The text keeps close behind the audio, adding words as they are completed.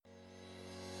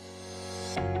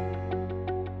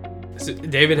So,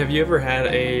 David, have you ever had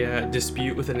a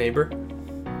dispute with a neighbor?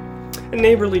 A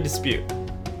neighborly dispute.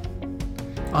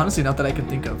 Honestly, not that I can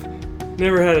think of.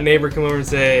 Never had a neighbor come over and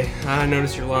say, I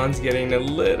noticed your lawn's getting a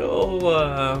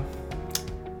little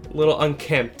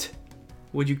unkempt.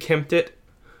 Would you kempt it?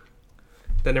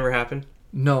 That never happened?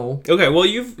 No. Okay, well,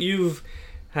 you've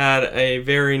had a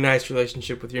very nice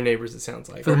relationship with your neighbors, it sounds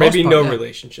like. For Or the maybe most part, no yeah.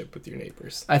 relationship with your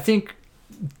neighbors. I think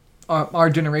our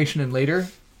generation and later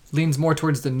leans more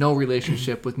towards the no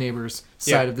relationship with neighbors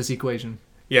side of this equation.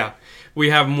 Yeah, we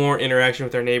have more interaction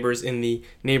with our neighbors in the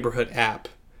neighborhood app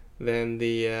than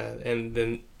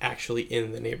than actually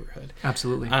in the neighborhood.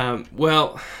 Absolutely.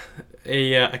 Well,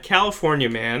 a California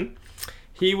man,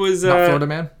 he was Not Florida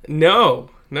man? No,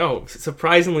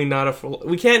 surprisingly not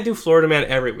we can't do Florida man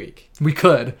every week. We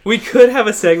could. We could have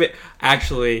a segment.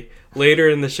 Actually, later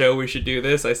in the show, we should do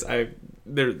this. This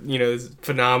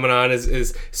phenomenon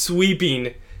is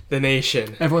sweeping the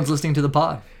nation. Everyone's listening to the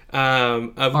pod.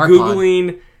 Of Our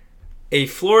Googling a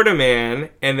Florida man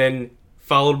and then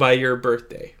followed by your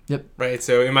birthday. Yep. Right.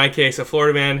 So in my case, a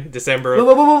Florida man, December.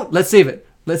 Whoa. Let's save it.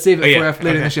 Let's save it for later in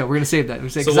okay. the show. We're gonna save that.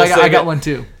 Because So we'll I save got it. one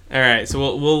too. All right. So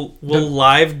we'll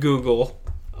live Google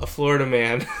a Florida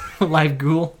man Live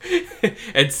Google.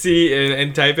 and see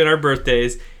and type in our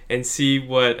birthdays and see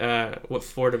what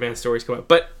Florida man stories come up.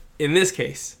 But in this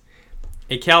case,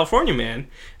 a California man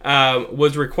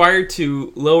was required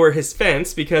to lower his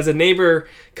fence because a neighbor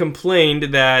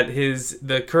complained that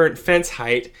the current fence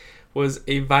height was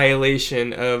a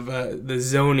violation of the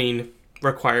zoning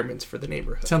requirements for the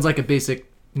neighborhood. Sounds like a basic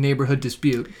neighborhood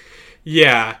dispute.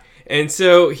 Yeah, and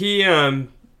so he, I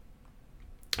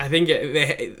think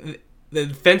the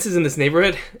fences in this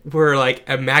neighborhood were like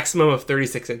a maximum of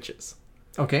 36 inches.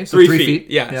 Okay, so 3 3 feet.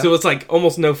 Yeah, so it's like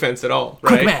almost no fence at all,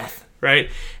 right? Quick math.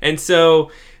 Right? And so,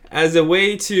 as a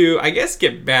way to, I guess,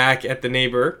 get back at the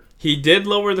neighbor, he did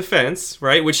lower the fence,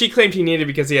 right? Which he claimed he needed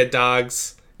because he had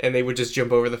dogs and they would just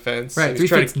jump over the fence. Right, He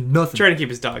was 3 feet's nothing. Trying to keep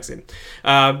his dogs in.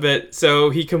 But so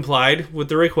he complied with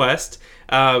the request.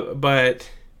 But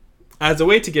as a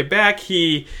way to get back,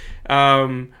 he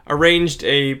arranged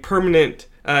a permanent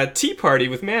tea party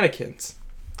with mannequins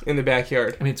in the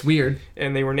backyard. I mean, it's weird.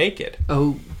 And they were naked.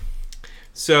 Oh.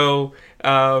 So,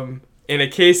 in a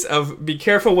case of be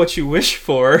careful what you wish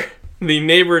for, the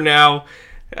neighbor now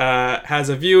has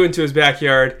a view into his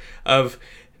backyard of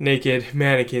naked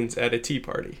mannequins at a tea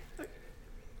party.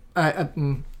 I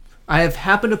have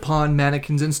happened upon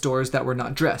mannequins in stores that were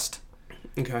not dressed.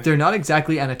 Okay. They're not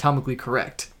exactly anatomically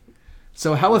correct.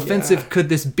 So how offensive could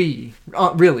this be?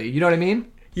 Really? You know what I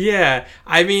mean? Yeah.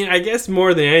 I mean, I guess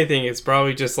more than anything, it's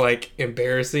probably just, like,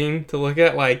 embarrassing to look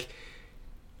at. Like,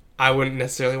 I wouldn't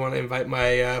necessarily want to invite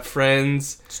my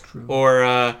friends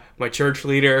or my church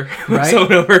leader or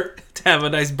someone over to have a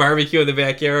nice barbecue in the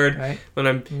backyard when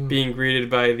I'm being greeted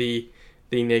by the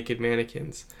naked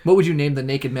mannequins. What would you name the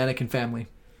naked mannequin family?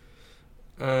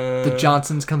 The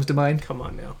Johnsons comes to mind. Come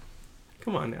on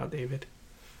now, David.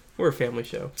 We're a family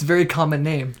show. It's a very common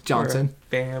name, Johnson.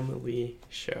 We're a family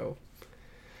show.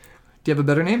 Do you have a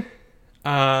better name?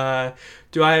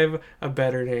 Do I have a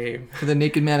better name? For the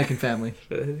naked mannequin family.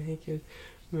 For the naked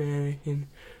mannequin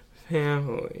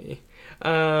family.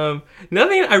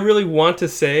 Nothing I really want to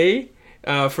say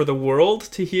for the world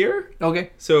to hear.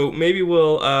 Okay. So maybe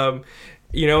we'll,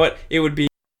 you know what? It would be...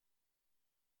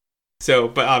 So,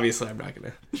 but obviously I'm not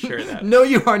going to share that. No,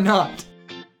 you are not.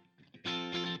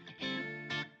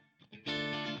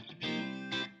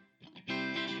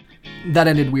 That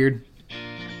ended weird.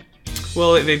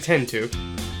 Well, they tend to.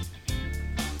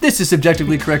 This is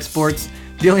Subjectively Correct Sports,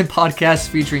 the only podcast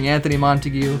featuring Anthony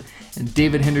Montague and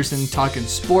David Henderson talking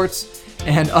sports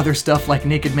and other stuff like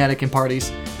naked mannequin parties,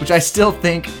 which I still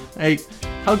think,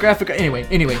 how graphic... Anyway.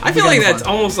 I feel like that's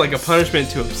almost like a punishment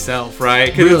to himself, right?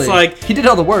 Because really? It's like... He did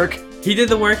all the work. He did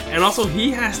the work, and also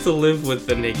he has to live with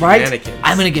the naked mannequins.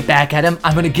 I'm going to get back at him.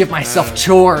 I'm going to give myself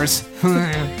chores.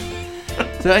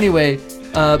 So anyway,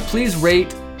 please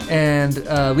rate and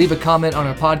leave a comment on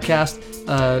our podcast.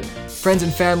 Friends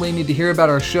and family need to hear about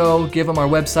our show. Give them our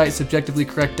website,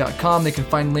 subjectivelycorrect.com. They can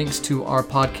find links to our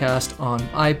podcast on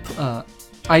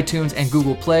iTunes and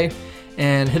Google Play.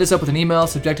 And hit us up with an email,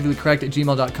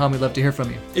 subjectivelycorrect@gmail.com. We'd love to hear from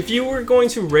you. If you were going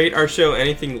to rate our show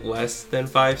anything less than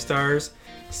 5 stars,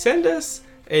 send us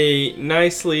a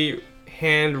nicely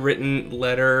handwritten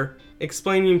letter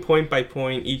explaining point by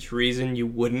point each reason you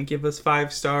wouldn't give us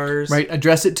 5 stars. Right,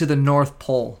 address it to the North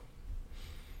Pole.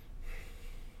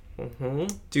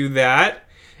 Do that,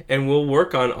 and we'll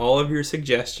work on all of your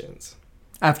suggestions.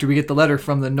 After we get the letter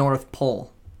from the North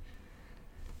Pole.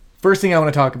 First thing I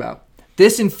want to talk about.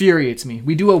 This infuriates me.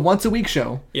 We do a once a week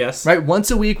show. Yes. Right?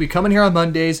 Once a week, we come in here on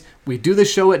Mondays. We do the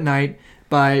show at night.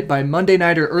 By Monday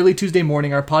night or early Tuesday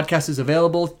morning, our podcast is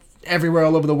available everywhere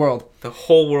all over the world. The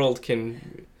whole world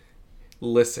can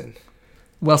listen.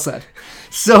 Well said.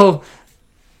 So,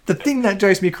 the thing that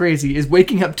drives me crazy is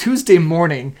waking up Tuesday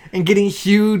morning and getting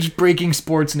huge breaking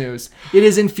sports news. It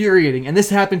is infuriating, and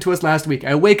this happened to us last week.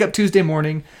 I wake up Tuesday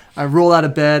morning, I roll out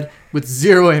of bed with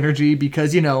zero energy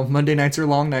because, Monday nights are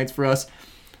long nights for us.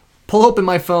 Pull open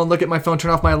my phone, look at my phone,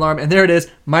 turn off my alarm, and there it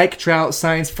is. Mike Trout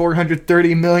signs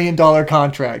 $430 million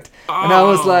contract. Oh. And I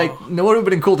was like, no, what would have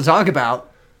been cool to talk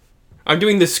about? I'm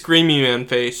doing the screaming man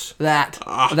face. That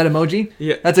emoji?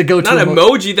 Yeah. That's a go-to Not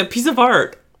emoji, that piece of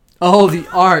art. Oh, the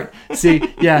art. See,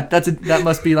 yeah, that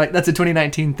must be that's a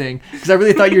 2019 thing. Because I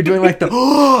really thought you were doing the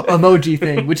emoji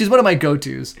thing, which is one of my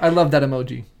go-tos. I love that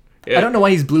emoji. Yeah. I don't know why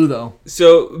he's blue, though.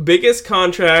 So, biggest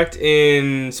contract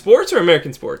in sports or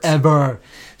American sports? Ever.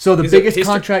 So, the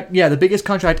biggest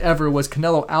contract ever was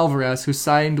Canelo Alvarez, who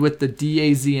signed with the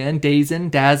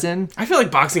DAZN. I feel like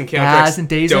boxing contracts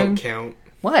don't count.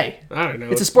 Why? I don't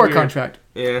know. It's a sport contract.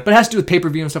 Yeah. But it has to do with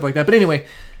pay-per-view and stuff like that. But anyway,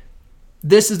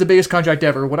 this is the biggest contract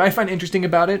ever. What I find interesting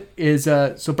about it is,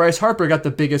 so Bryce Harper got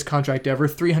the biggest contract ever,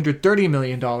 $330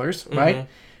 million, right?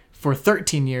 For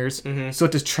 13 years. Mm-hmm. So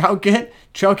what does Trout get?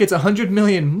 Trout gets $100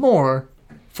 million more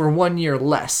for 1 year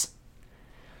less.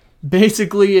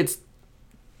 Basically, it's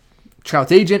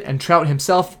Trout's agent and Trout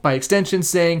himself, by extension,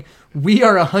 saying, we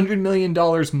are $100 million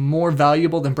more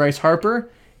valuable than Bryce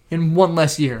Harper in one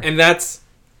less year. And that's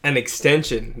an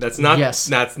extension. That's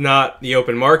not the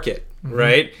open market,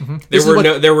 right?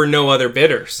 Mm-hmm. There were no other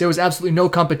bidders. There was absolutely no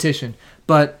competition.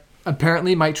 But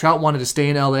apparently, Mike Trout wanted to stay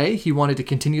in LA. He wanted to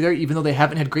continue there, even though they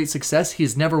haven't had great success.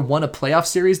 He's never won a playoff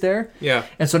series there. Yeah.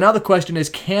 And so now the question is,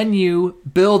 can you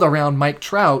build around Mike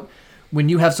Trout when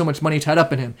you have so much money tied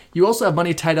up in him? You also have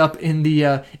money tied up in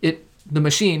the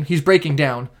machine. He's breaking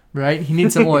down, right? He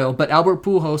needs some oil. But Albert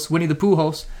Pujols, Winnie the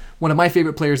Pujols, one of my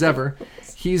favorite players ever.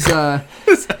 He's I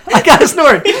got a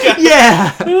snort.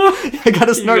 Yeah. I got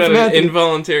a snort from Anthony. An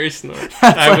involuntary snort.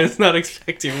 I was not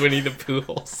expecting Winnie the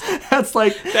Pujols. That's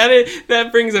like that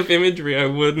brings up imagery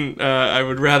I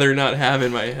would rather not have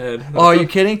in my head. Oh, are you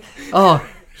kidding? Oh,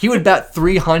 he would bat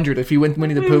 300 if he went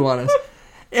Winnie the Pooh on us.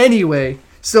 Anyway,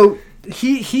 so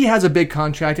he has a big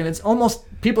contract, and it's almost,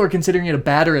 people are considering it a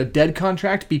bad or a dead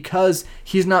contract because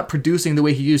he's not producing the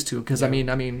way he used to. Because I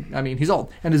mean, he's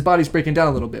old and his body's breaking down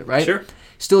a little bit, right? Sure.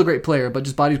 Still a great player, but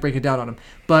just body's breaking down on him.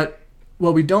 But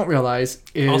what we don't realize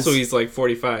is also he's like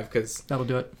 45 because that'll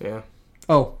do it. Yeah.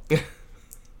 Oh.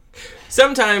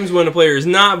 Sometimes when a player is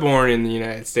not born in the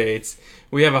United States,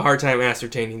 we have a hard time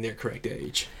ascertaining their correct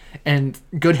age. And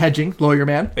good hedging, lawyer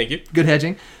man. Thank you. Good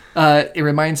hedging. It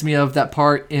reminds me of that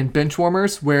part in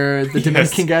Benchwarmers where the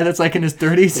Dominican guy that's like in his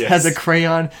 30s has a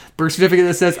crayon birth certificate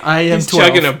that says, I am 12. He's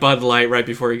chugging a Bud Light right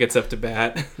before he gets up to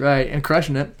bat. Right, and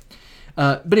crushing it.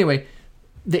 But anyway,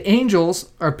 the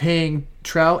Angels are paying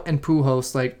Trout and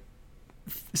Pujols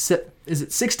is it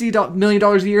 $60 million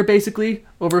a year basically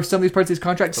over some of these parts of these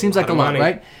contracts? Seems like a lot,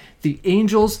 right? The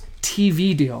Angels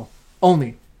TV deal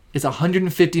only is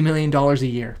 $150 million a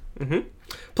year. Mm-hmm.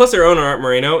 Plus, their owner, Art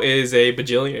Moreno, is a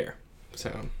bajillionaire.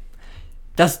 So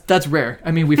that's rare.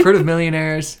 I mean, we've heard of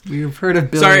millionaires. We've heard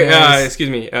of billionaires. Sorry, excuse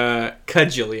me.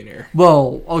 Cajillionaire.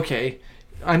 Whoa, okay.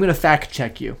 I'm going to fact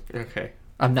check you. Okay.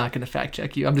 I'm not going to fact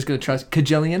check you. I'm just going to trust.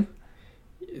 Cajillion?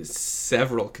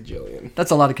 Several cajillion. That's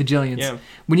a lot of cajillions. Yeah.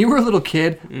 When you were a little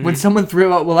kid, when someone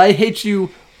threw out, well, I hate you,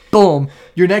 boom,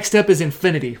 your next step is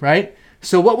infinity, right?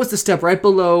 So what was the step right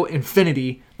below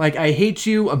infinity? Like, I hate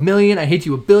you a million, I hate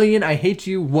you a billion, I hate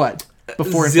you what?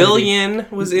 Before Zillion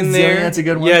infinity? Was in there. Zillion, that's a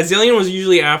good one. Yeah, zillion was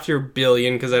usually after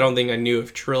billion because I don't think I knew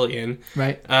of trillion.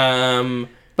 Right.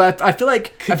 But I feel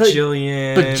like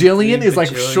bajillion. Bajillion is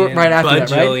like short right after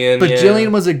that, right?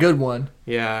 Bajillion was a good one.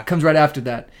 Yeah. Comes right after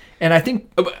that. And I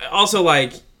think also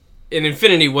like an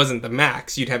infinity wasn't the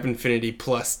max. You'd have infinity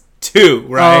plus 2,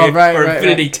 right? Oh, right, or right,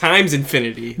 infinity right. times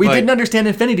infinity. We didn't understand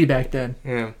infinity back then.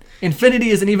 Yeah. Infinity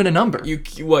isn't even a number. You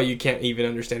can't even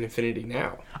understand infinity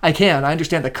now. I can. I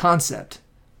understand the concept,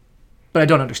 but I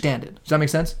don't understand it. Does that make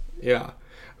sense? Yeah.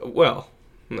 Well,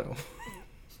 no.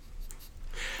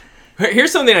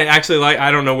 Here's something I actually like. I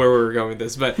don't know where we were going with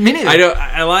this, but me neither.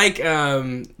 I like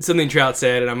something Trout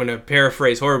said, and I'm going to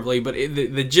paraphrase horribly, but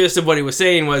the gist of what he was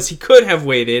saying was he could have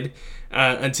waited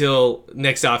until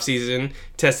next offseason,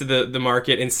 tested the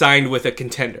market, and signed with a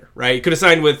contender, right? He could have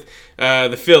signed with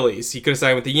the Phillies. He could have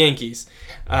signed with the Yankees.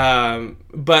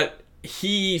 But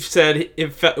he said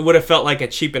it would have felt like a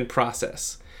cheapened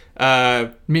process.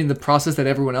 You mean the process that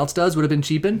everyone else does would have been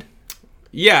cheapened?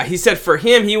 Yeah, he said for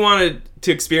him, he wanted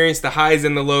to experience the highs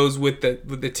and the lows with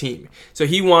the team. So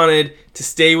he wanted to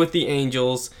stay with the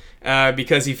Angels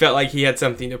because he felt like he had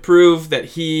something to prove, that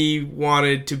he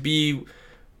wanted to be,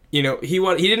 he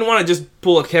didn't want to just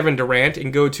pull a Kevin Durant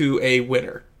and go to a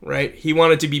winner, right? He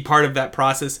wanted to be part of that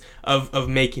process of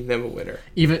making them a winner.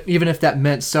 Even if that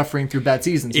meant suffering through bad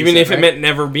seasons. Even if it meant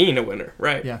never being a winner,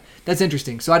 right? Yeah, that's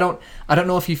interesting. So I don't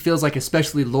know if he feels like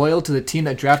especially loyal to the team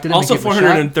that drafted him. Also,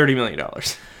 $430 million.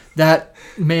 That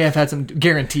may have had some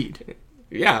guaranteed.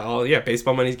 Yeah,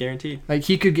 baseball money's guaranteed. Like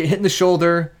he could get hit in the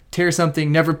shoulder, tear something,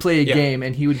 never play a game,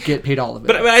 and he would get paid all of it.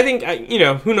 But I think,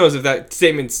 who knows if that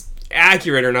statement's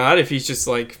accurate or not, if he's just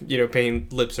like, paying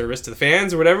lip service to the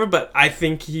fans or whatever. But I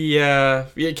think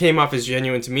it came off as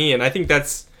genuine to me, and I think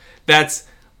that's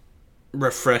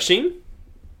refreshing.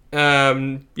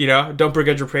 Don't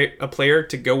begrudge a player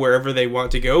to go wherever they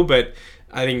want to go, but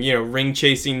I think, ring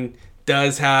chasing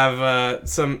does have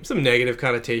some negative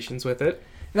connotations with it.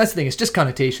 And that's the thing, it's just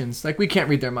connotations. Like, we can't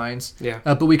read their minds. Yeah.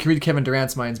 But we can read Kevin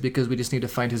Durant's minds because we just need to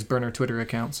find his burner Twitter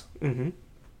accounts. Mm-hmm.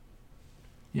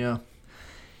 Yeah.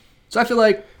 So I feel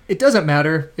like it doesn't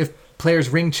matter if players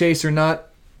ring chase or not.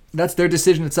 That's their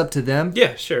decision. It's up to them.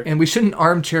 Yeah, sure. And we shouldn't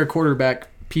armchair quarterback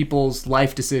people's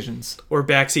life decisions. Or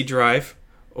backseat drive.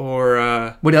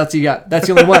 Or... what else you got? That's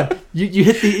the only one. You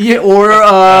hit the...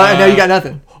 and now you got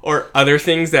nothing. Or other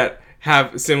things that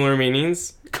have similar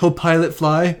meanings. Co-pilot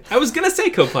fly. I was going to say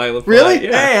co-pilot fly. Really?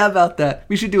 Yeah. Hey, how about that?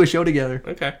 We should do a show together.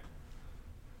 Okay.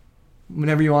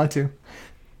 Whenever you want to.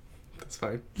 That's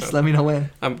fine. Just let me know when.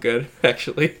 I'm good,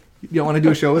 actually. You don't want to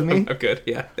do a show with me? I'm good.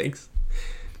 Yeah, thanks.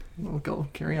 We'll go.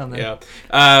 Carry on then.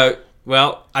 Yeah.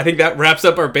 Well, I think that wraps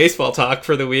up our baseball talk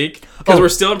for the week because we're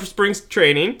still in spring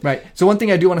training. Right. So one thing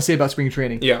I do want to say about spring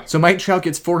training. Yeah. So Mike Trout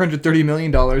gets $430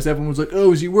 million. Everyone was like,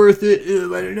 oh, is he worth it?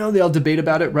 I don't know. They all debate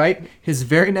about it, right? His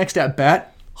very next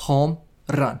at-bat, home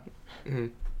run. Mm-hmm.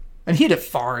 And he hit it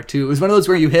far, too. It was one of those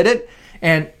where you hit it,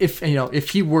 and if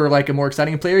he were like a more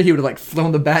exciting player, he would have like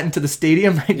flown the bat into the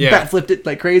stadium, right? Yeah. Bat flipped it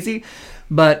like crazy.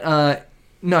 But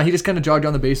no, he just kind of jogged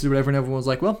on the bases or whatever, and everyone was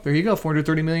like, well, there you go,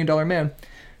 $430 million man.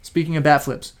 Speaking of bat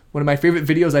flips, one of my favorite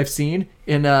videos I've seen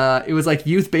in it was like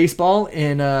youth baseball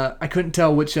in I couldn't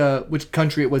tell which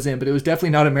country it was in, but it was definitely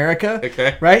not America.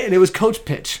 Okay. Right? And it was Coach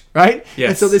Pitch, right? Yes.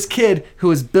 And so this kid who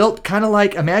was built kind of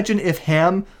like, imagine if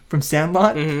Ham from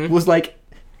Sandlot was like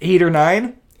 8 or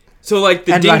 9. So like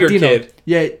the and Dinger Latino. kid.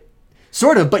 Yeah.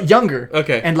 Sort of, but younger.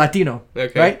 Okay. And Latino.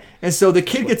 Okay. Right? And so the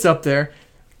kid gets up there,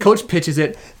 Coach pitches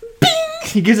it, bing!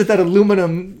 He gives it that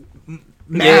aluminum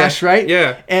mash, right?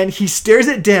 Yeah. And he stares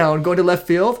it down, going to left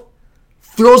field,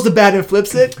 throws the bat and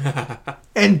flips it,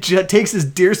 and takes his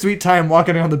dear sweet time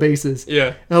walking around the bases.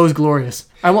 Yeah. That was glorious.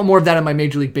 I want more of that in my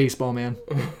Major League Baseball, man.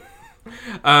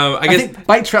 I I think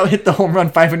Mike Trout hit the home run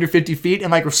 550 feet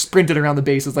and like sprinted around the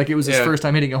bases like it was his first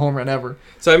time hitting a home run ever.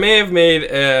 So I may have made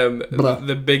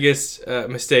the biggest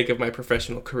mistake of my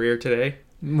professional career today.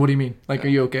 What do you mean? Like, are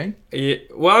you okay?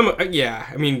 Well,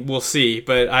 I mean, we'll see.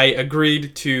 But I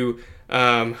agreed to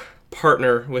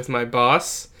partner with my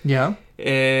boss Yeah.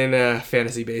 in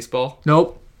fantasy baseball.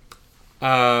 Nope.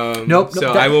 Nope.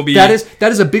 So I will be. That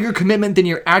is a bigger commitment than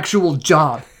your actual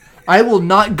job. I will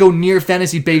not go near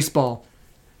fantasy baseball.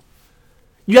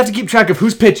 You have to keep track of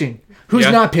who's pitching, who's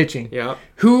not pitching,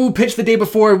 who pitched the day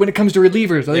before when it comes to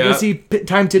relievers. Are they going to see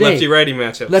time today? Lefty-righty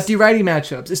matchups. Lefty-righty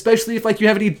matchups, especially if like you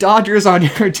have any Dodgers on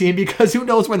your team because who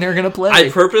knows when they're going to play. I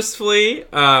purposefully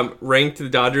ranked the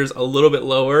Dodgers a little bit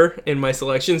lower in my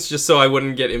selections just so I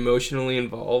wouldn't get emotionally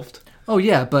involved. Oh,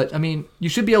 yeah, but, I mean, you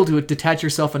should be able to detach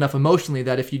yourself enough emotionally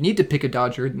that if you need to pick a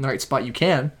Dodger in the right spot, you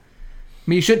can. I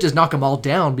mean, you shouldn't just knock them all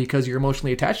down because you're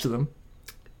emotionally attached to them.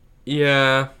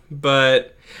 Yeah,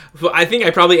 but I think I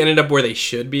probably ended up where they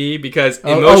should be because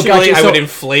emotionally I would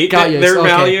inflate their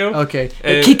value. Okay.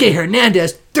 Kike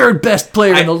Hernandez, third best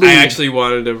player in the league. I actually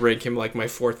wanted to rank him like my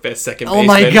fourth best second baseman. Oh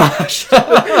my gosh.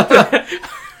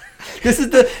 This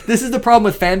is the problem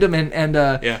with fandom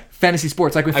and fantasy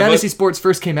sports. Like when fantasy sports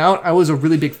first came out, I was a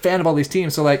really big fan of all these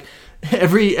teams. So like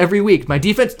every week, my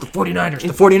defense, the 49ers,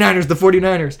 the 49ers, the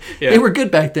 49ers. Yeah. They were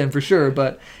good back then for sure.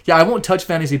 But yeah, I won't touch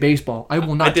fantasy baseball. I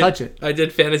will not touch it. I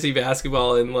did fantasy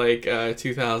basketball in like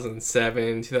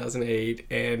 2007, 2008,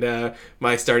 and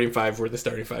my starting five were the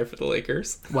starting five for the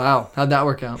Lakers. Wow, how'd that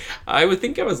work out? I would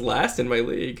think I was last in my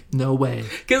league. No way.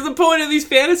 Because the point of these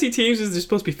fantasy teams is they're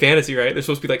supposed to be fantasy, right? They're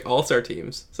supposed to be like all-star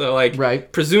teams. So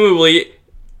like, presumably,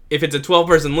 if it's a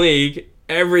 12-person league,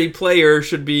 every player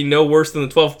should be no worse than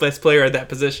the 12th best player at that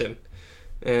position.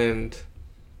 And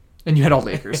you had all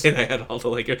Lakers. And I had all the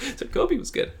Lakers. So Kobe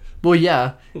was good. Well,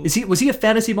 yeah. Was he a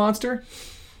fantasy monster?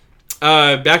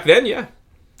 Back then, yeah.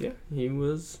 Yeah, he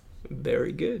was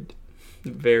very good.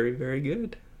 Very, very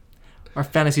good. Our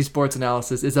fantasy sports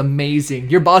analysis is amazing.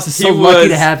 Your boss is so He lucky was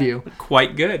to have you.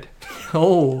 Quite good.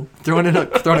 Oh, throwing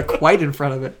a quite in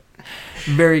front of it.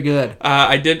 Very good.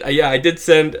 I did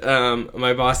send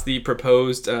my boss the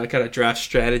proposed kind of draft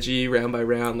strategy round by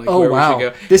round, like where we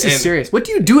should go. This is serious. What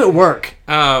do you do at work?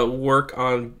 Work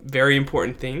on very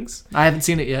important things. I haven't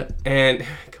seen it yet. And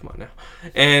come on now.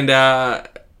 And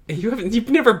you've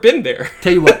never been there.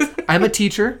 Tell you what, I'm a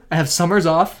teacher. I have summers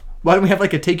off. Why don't we have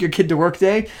like a take your kid to work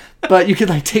day? But you could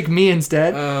like take me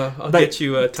instead. I'll get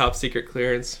you a top secret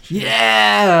clearance.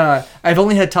 Yeah, I've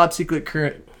only had top secret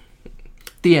current.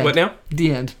 The end. What now?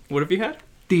 The end. What have you had?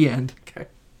 The end. Okay.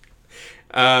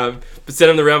 But sent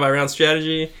him the round by round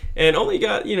strategy, and only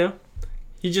got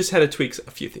he just had to tweak a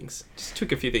few things. Just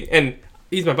tweak a few things, and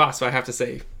he's my boss, so I have to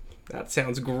say that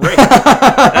sounds great.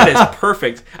 That is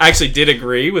perfect. I actually did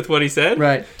agree with what he said.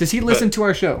 Right. Does he listen to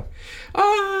our show?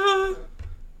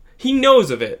 He knows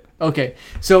of it. Okay.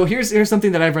 So here's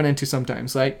something that I've run into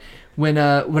sometimes. Like when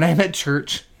I'm at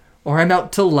church or I'm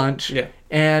out to lunch. Yeah.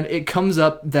 And it comes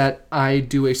up that I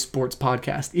do a sports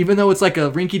podcast, even though it's like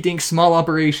a rinky-dink small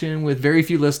operation with very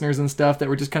few listeners and stuff that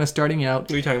we're just kind of starting out.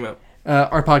 What are you talking about?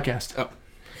 Our podcast. Oh.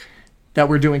 That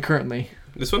we're doing currently.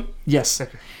 This one? Yes.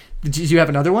 Did you have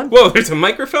another one? Whoa, there's a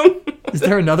microphone? Is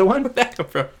there another one? Where'd that come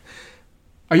from?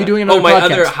 Are you doing another podcast? Oh, my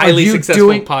other highly successful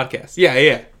podcast.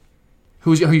 Yeah.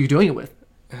 Who are you doing it with?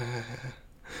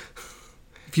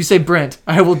 If you say Brent,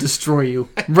 I will destroy you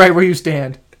right where you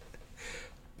stand.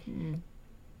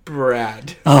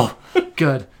 Brad. Oh,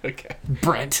 good. Okay.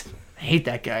 Brent. I hate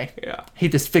that guy. Yeah. I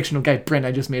hate this fictional guy, Brent,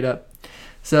 I just made up.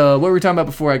 So, what were we talking about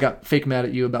before I got fake mad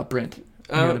at you about Brent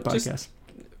on the other podcast?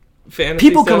 Fantasy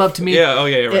People stuff. come up to me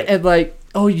right. and like,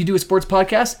 oh, you do a sports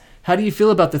podcast? How do you feel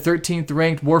about the 13th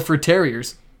ranked Warford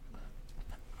Terriers?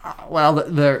 Well,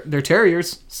 they're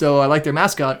terriers, so I like their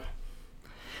mascot.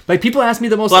 Like, people ask me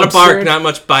the most a lot absurd... of bark, not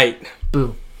much bite.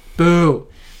 Boo.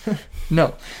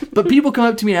 No. But people come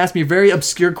up to me and ask me very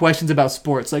obscure questions about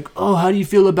sports. Like, oh, how do you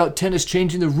feel about tennis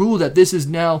changing the rule that this is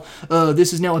now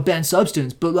a banned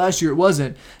substance, but last year it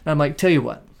wasn't? And I'm like, tell you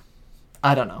what,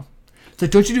 I don't know. It's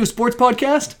like, don't you do a sports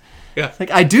podcast? Yeah.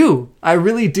 Like, I do. I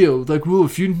really do. Like, well,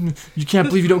 if you can't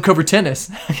believe you don't cover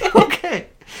tennis. Okay.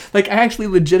 Like, I actually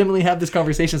legitimately have this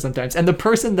conversation sometimes. And the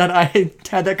person that I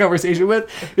had that conversation with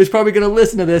is probably going to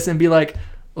listen to this and be like,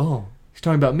 oh, he's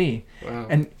talking about me. Wow.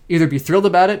 And either be thrilled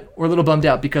about it or a little bummed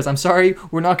out because I'm sorry,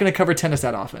 we're not going to cover tennis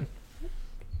that often.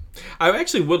 I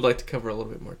actually would like to cover a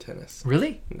little bit more tennis.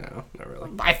 Really? No, not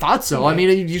really. I thought so. I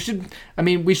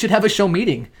mean, we should have a show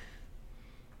meeting.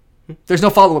 There's no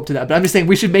follow-up to that, but I'm just saying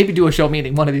we should maybe do a show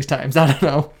meeting one of these times. I don't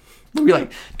know. We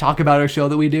like talk about our show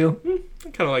that we do. I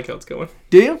kind of like how it's going.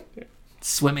 Do you? Yeah.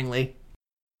 Swimmingly.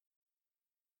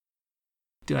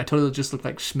 Dude, I totally just look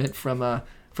like Schmidt from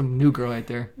New Girl right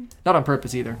there. Not on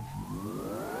purpose either.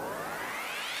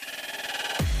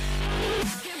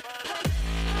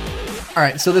 All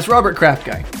right, so this Robert Kraft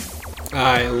guy.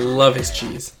 I love his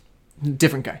cheese.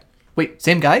 Different guy. Wait,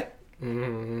 same guy?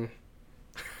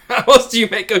 How else do you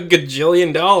make a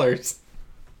gajillion dollars?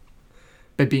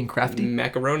 By being crafty?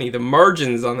 Macaroni, the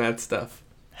margins on that stuff.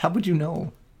 How would you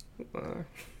know? I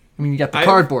mean, you got the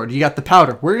cardboard, you got the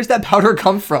powder. Where does that powder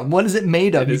come from? What is it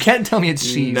made of? You can't tell me it's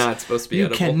cheese. Not supposed to be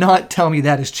edible. You cannot tell me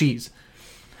that is cheese.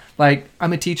 Like,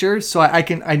 I'm a teacher, so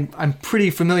I'm pretty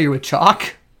familiar with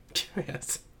chalk.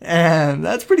 Yes. And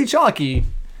that's pretty chalky.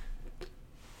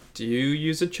 Do you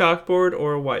use a chalkboard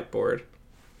or a whiteboard?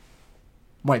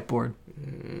 Whiteboard.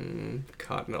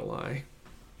 Caught in a lie.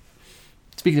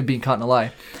 Speaking of being caught in a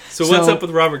lie. So what's up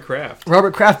with Robert Kraft?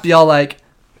 Robert Kraft be all like,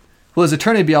 well, his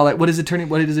attorney be all like, what did his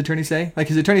attorney say? Like,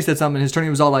 his attorney said something, and his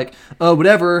attorney was all like, oh,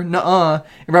 whatever, nuh-uh.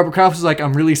 And Robert Kraft was like,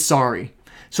 I'm really sorry.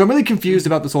 So I'm really confused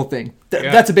about this whole thing.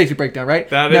 That's a basic breakdown, right?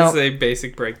 That is a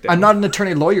basic breakdown. I'm not an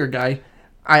attorney lawyer guy.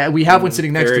 We have one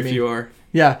sitting next to me. Very few are.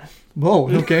 Yeah. Whoa,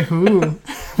 okay. Ooh.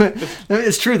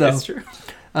 It's true, though. It's true.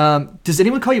 Does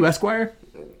anyone call you Esquire?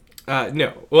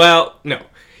 No. Well, no.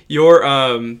 Your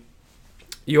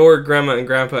grandma and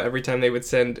grandpa, every time they would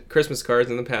send Christmas cards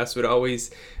in the past, would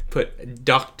always put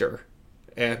Dr.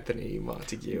 Anthony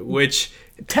Montague, which...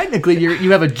 Technically,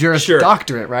 you have a Juris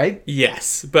Doctorate, right?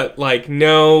 Yes, but like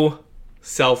no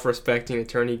self-respecting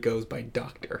attorney goes by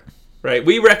doctor, right?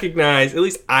 We recognize, at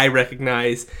least I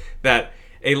recognize, that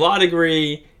a law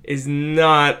degree is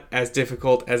not as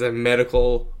difficult as a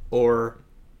medical or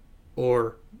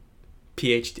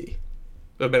PhD.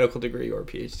 A medical degree or a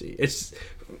PhD. It's...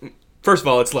 First of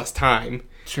all, it's less time.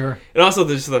 Sure. And also,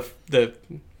 there's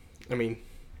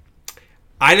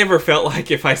I never felt like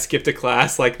if I skipped a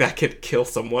class, like that could kill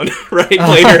someone, right?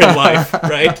 Later in life,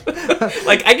 right?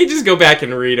 Like I could just go back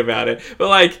and read about it. But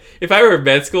like if I were in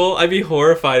med school, I'd be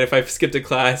horrified if I skipped a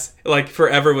class, like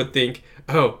forever would think,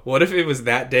 oh, what if it was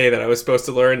that day that I was supposed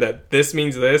to learn that this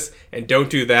means this and don't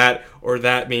do that, or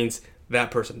that means that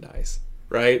person dies,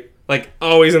 right? Like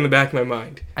always in the back of my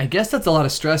mind. I guess that's a lot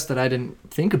of stress that I didn't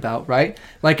think about, right?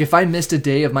 Like if I missed a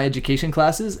day of my education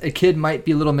classes, a kid might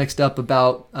be a little mixed up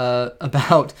about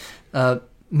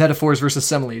metaphors versus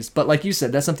similes. But like you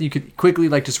said, that's something you could quickly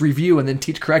like just review and then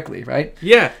teach correctly, right?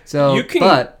 Yeah. So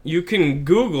you can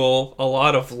Google a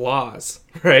lot of laws,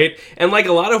 right? And like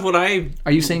a lot of what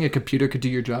Are you saying a computer could do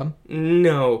your job?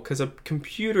 No, because a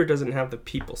computer doesn't have the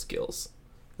people skills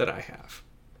that I have.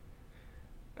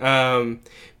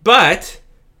 But,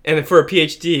 and for a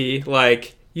PhD,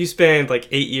 like, you spend, like,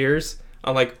 8 years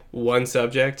on, like, one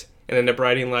subject and end up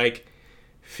writing, like,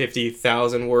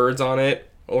 50,000 words on it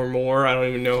or more. I don't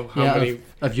even know how many.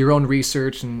 Of your own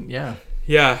research and, yeah.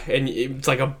 Yeah, and it's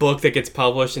like a book that gets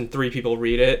published and 3 people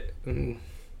read it. And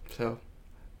so,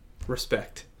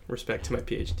 respect to my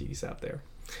PhDs out there.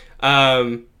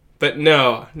 But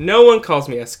no one calls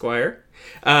me Esquire.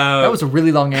 That was a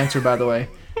really long answer, by the way.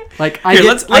 Like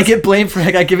I get blamed for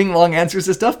giving long answers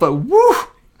to stuff, but woo! All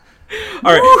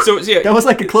right, so yeah, that was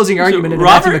like a closing argument in a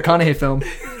Matthew McConaughey film.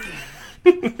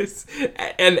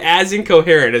 And as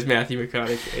incoherent as Matthew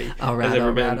McConaughey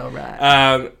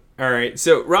All right.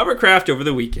 So Robert Kraft over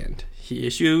the weekend, he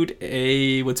issued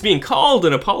what's being called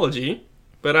an apology,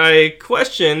 but I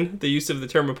question the use of the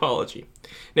term apology.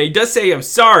 Now, he does say, I'm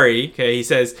sorry. Okay, he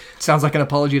says... Sounds like an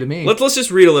apology to me. Let's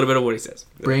just read a little bit of what he says.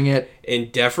 Bring it. In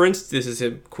deference, this is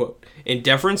him, quote, in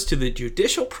deference to the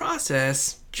judicial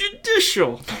process,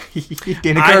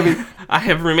 Dana Carvey. I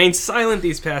have remained silent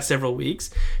these past several weeks.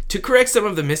 To correct some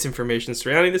of the misinformation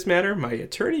surrounding this matter, my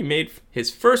attorney made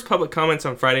his first public comments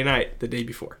on Friday night, the day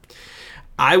before.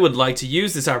 I would like to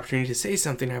use this opportunity to say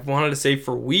something I've wanted to say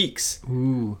for weeks.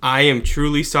 Ooh. I am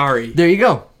truly sorry. There you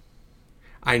go.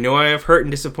 I know I have hurt and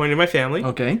disappointed my family,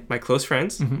 okay, my close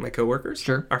friends, my coworkers,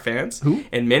 sure, our fans, who?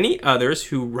 And many others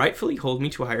who rightfully hold me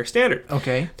to a higher standard.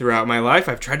 Okay. Throughout my life,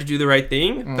 I've tried to do the right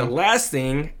thing. The last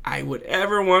thing I would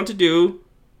ever want to do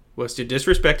was to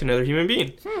disrespect another human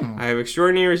being. I have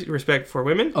extraordinary respect for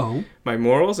women. Oh. My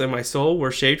morals and my soul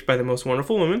were shaped by the most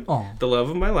wonderful woman, the love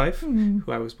of my life, who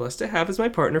I was blessed to have as my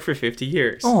partner for 50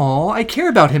 years. Oh, I care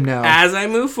about him now. As I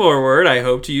move forward, I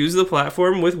hope to use the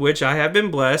platform with which I have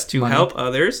been blessed to help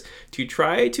others, to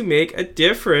try to make a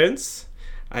difference.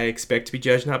 I expect to be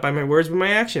judged not by my words, but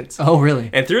my actions. Oh, really?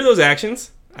 And through those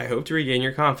actions, I hope to regain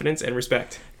your confidence and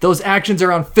respect. Those actions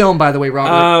are on film, by the way,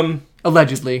 Robert.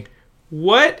 Allegedly.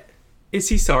 What is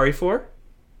he sorry for?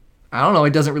 I don't know.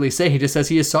 He doesn't really say. He just says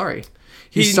he is sorry.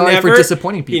 He's sorry for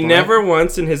disappointing people. He never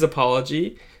once in his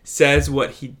apology says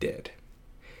what he did.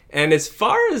 And as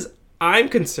far as I'm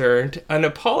concerned, an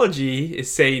apology is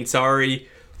saying sorry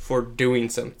for doing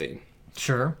something.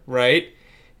 Sure. Right?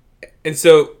 And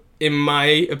so, in my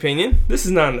opinion, this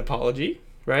is not an apology,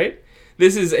 right?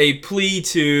 This is a plea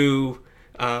to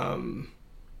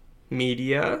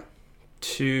media,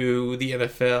 to the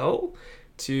NFL,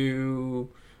 to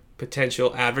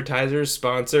potential advertisers,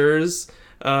 sponsors,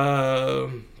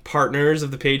 partners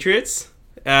of the Patriots.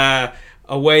 A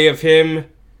way of him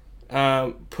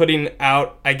putting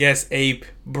out, I guess, a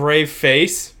brave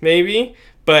face, maybe,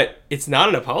 but it's not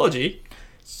an apology.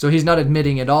 So he's not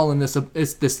admitting at all in this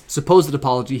supposed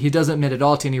apology. He doesn't admit at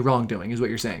all to any wrongdoing, is what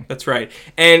you're saying. That's right.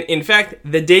 And in fact,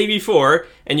 the day before,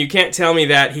 and you can't tell me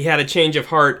that he had a change of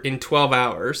heart in 12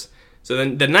 hours. So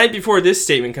then the night before this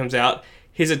statement comes out,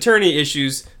 his attorney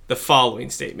issues the following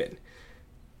statement.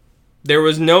 There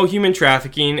was no human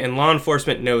trafficking, and law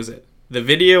enforcement knows it. The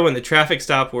video and the traffic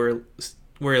stop were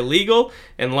illegal,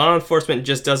 and law enforcement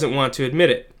just doesn't want to admit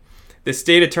it. The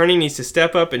state attorney needs to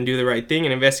step up and do the right thing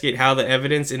and investigate how the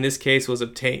evidence in this case was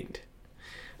obtained.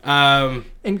 And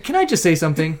can I just say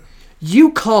something?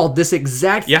 You called this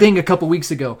exact thing a couple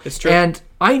weeks ago. It's true. And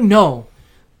I know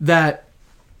that,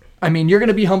 I mean, you're going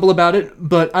to be humble about it,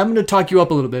 but I'm going to talk you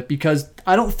up a little bit because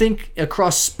I don't think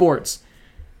across sports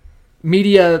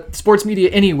media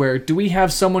anywhere, do we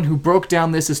have someone who broke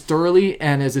down this as thoroughly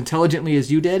and as intelligently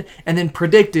as you did and then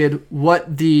predicted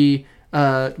what the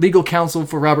legal counsel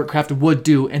for Robert Kraft would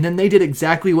do, and then they did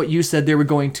exactly what you said they were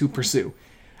going to pursue.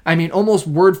 I mean, almost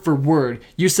word for word,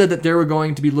 you said that they were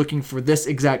going to be looking for this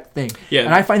exact thing. Yeah.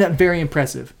 And I find that very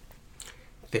impressive.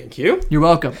 Thank you. You're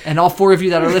welcome. And all 4 of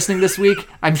you that are listening this week,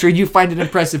 I'm sure you find it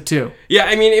impressive too. Yeah,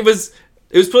 I mean, it was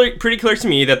pretty clear to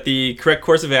me that the correct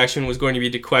course of action was going to be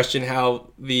to question how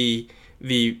the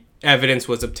evidence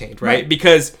was obtained, right? Right.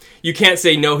 Because you can't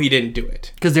say, no, he didn't do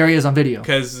it. Because there he is on video.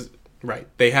 Because, right,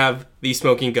 they have the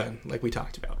smoking gun, like we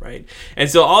talked about, right? And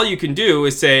so all you can do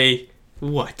is say,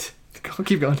 what?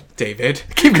 Keep going. David.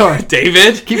 Keep going.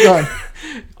 David. Keep going.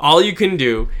 All you can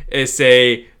do is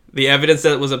say the evidence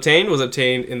that was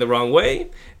obtained in the wrong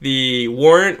way, the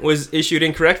warrant was issued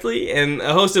incorrectly, and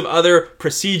a host of other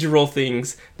procedural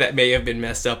things that may have been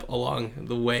messed up along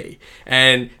the way.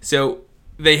 And so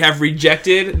they have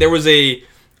rejected. There was a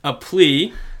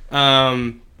plea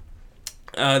that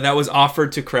was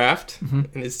offered to Kraft and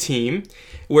his team,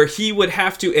 where he would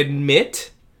have to admit,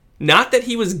 not that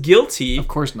he was guilty, Of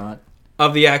course not.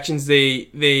 of the actions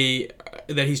that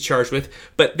he's charged with,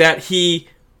 but that the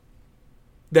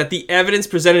evidence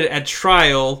presented at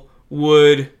trial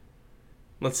would,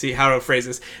 let's see how to phrase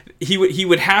this. He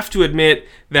would have to admit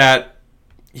that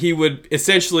he would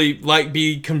essentially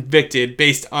be convicted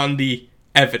based on the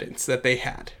evidence that they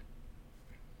had.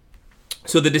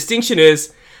 So the distinction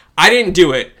is, I didn't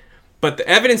do it, but the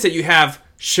evidence that you have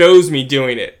shows me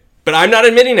doing it, but I'm not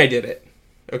admitting I did it.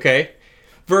 Okay?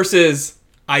 Versus,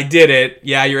 I did it.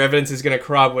 Yeah, your evidence is going to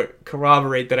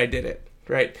corroborate that I did it,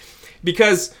 right?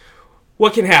 Because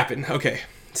what can happen? Okay,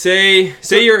 say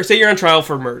you're on trial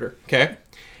for murder, okay?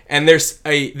 And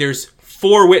there's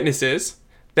 4 witnesses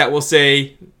that will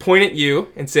point at you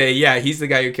and say, yeah, he's the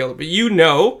guy who killed him. But you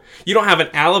don't have an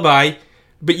alibi,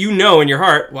 but you know in your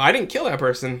heart, well, I didn't kill that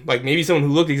person. Like maybe someone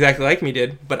who looked exactly like me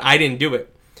did, but I didn't do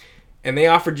it. And they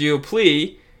offered you a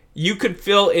plea. You could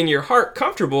feel in your heart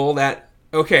comfortable that,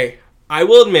 okay, I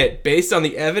will admit, based on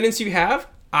the evidence you have,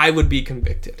 I would be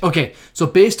convicted. Okay, so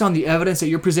based on the evidence that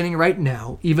you're presenting right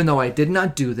now, even though I did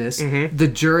not do this, the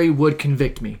jury would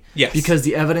convict me. Yes. Because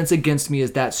the evidence against me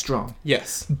is that strong.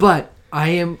 Yes. But I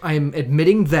am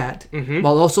admitting that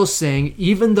while also saying,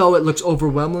 even though it looks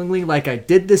overwhelmingly like I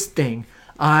did this thing,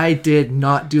 I did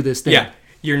not do this thing. Yeah.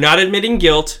 You're not admitting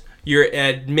guilt. You're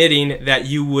admitting that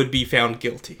you would be found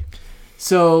guilty.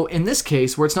 So in this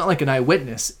case, where it's not like an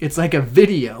eyewitness, it's like a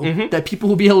video that people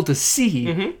will be able to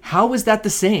see. How is that the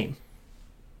same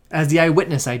as the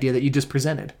eyewitness idea that you just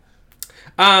presented?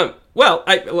 Well,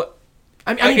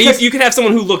 you could have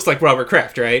someone who looks like Robert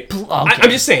Kraft, right? Okay.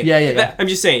 I'm just saying. Yeah. I'm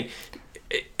just saying.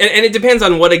 And it depends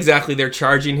on what exactly they're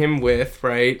charging him with,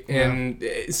 right? And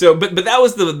so, but that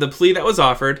was the plea that was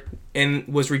offered and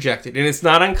was rejected. And it's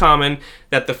not uncommon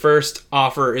that the first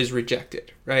offer is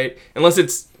rejected, right? Unless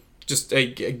it's just a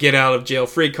get out of jail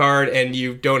free card and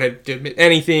you don't have to admit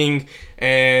anything,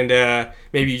 and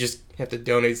maybe you just have to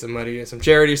donate some money to some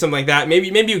charity or something like that. Maybe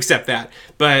you accept that.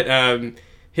 But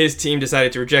his team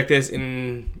decided to reject this,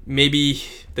 and maybe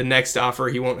the next offer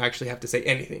he won't actually have to say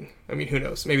anything. I mean, who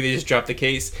knows? Maybe they just dropped the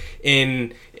case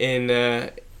in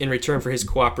return for his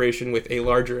cooperation with a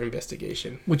larger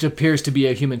investigation, which appears to be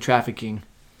a human trafficking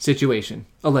situation,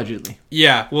 allegedly.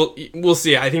 Yeah, we'll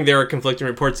see. I think there are conflicting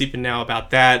reports even now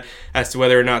about that, as to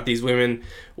whether or not these women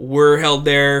were held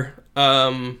there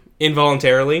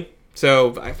involuntarily.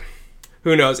 So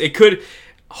who knows? It could.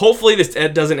 Hopefully, this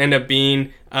doesn't end up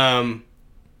being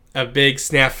a big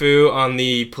snafu on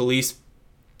the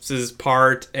police's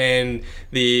part, and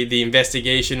the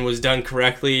investigation was done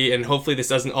correctly. And hopefully, this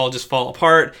doesn't all just fall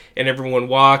apart and everyone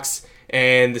walks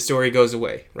and the story goes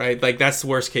away. Right? Like that's the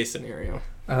worst case scenario.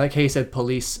 I like how you said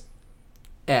police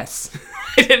S.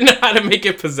 I didn't know how to make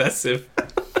it possessive.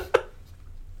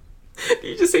 Did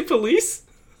you just say police?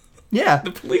 Yeah.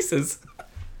 The polices.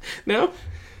 No?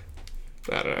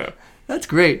 I don't know. That's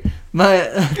great.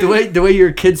 The way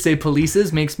your kids say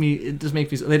polices makes me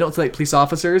they don't say like police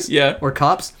officers or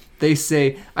cops. They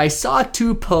say, I saw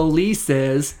 2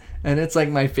 polices, and it's like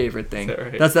my favorite thing. Is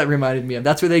that right? That reminded me of.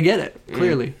 That's where they get it,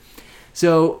 clearly.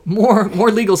 So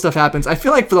more legal stuff happens. I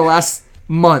feel like for the last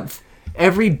month,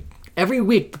 every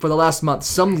week for the last month,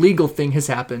 some legal thing has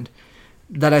happened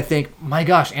that I think, my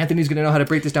gosh, Anthony's going to know how to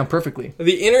break this down perfectly.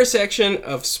 The intersection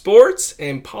of sports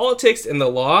and politics and the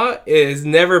law has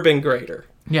never been greater.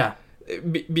 Yeah.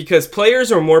 Because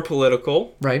players are more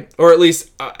political. Right. Or at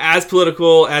least as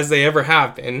political as they ever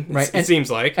have been, right. It seems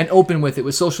like. And open with it.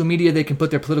 With social media, they can put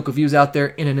their political views out there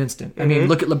in an instant. I mean,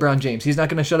 look at LeBron James. He's not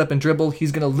going to shut up and dribble.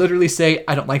 He's going to literally say,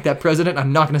 I don't like that president.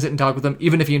 I'm not going to sit and talk with him,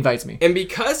 even if he invites me. And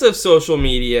because of social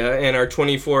media and our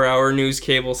 24-hour news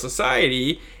cable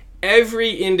society,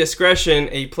 every indiscretion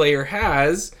a player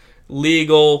has,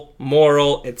 legal,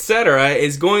 moral, etc.,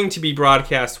 is going to be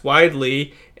broadcast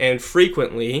widely and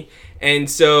frequently. And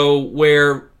so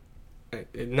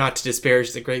not to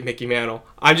disparage the great Mickey Mantle,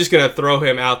 I'm just going to throw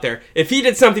him out there. If he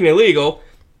did something illegal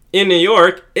in New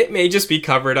York, it may just be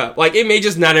covered up. Like, it may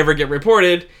just not ever get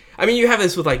reported. I mean, you have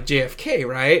this with, like, JFK,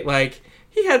 right? Like,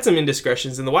 he had some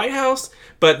indiscretions in the White House,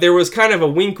 but there was kind of a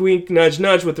wink, wink, nudge,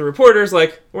 nudge with the reporters,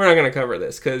 like, we're not going to cover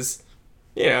this because,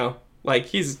 you know, like,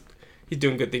 he's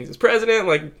doing good things as president.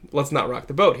 Like, let's not rock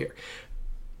the boat here.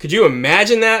 Could you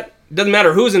imagine that? Doesn't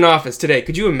matter who's in office today.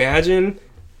 Could you imagine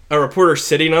a reporter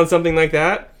sitting on something like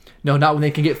that? No, not when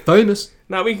they can get famous.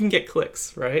 Not when you can get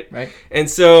clicks, right? Right. And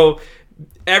so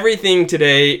everything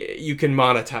today you can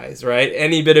monetize, right?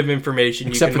 Any bit of information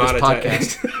Except you can for monetize.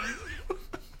 this podcast.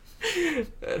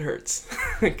 That hurts.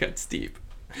 It cuts deep.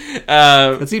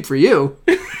 That's deep for you.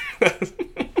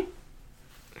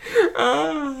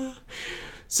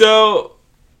 So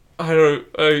I don't.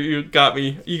 You got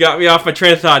me. You got me off my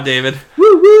train of thought, David.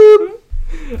 Woo woo.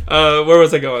 Where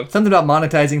was I going? Something about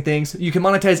monetizing things. You can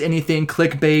monetize anything,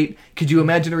 clickbait. Could you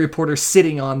imagine a reporter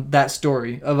sitting on that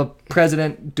story of a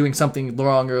president doing something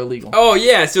wrong or illegal? Oh,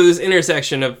 yeah. So this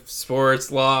intersection of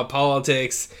sports, law,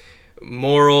 politics,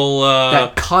 moral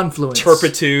that confluence.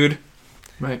 turpitude.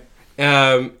 Right.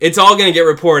 It's all going to get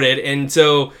reported. And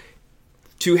so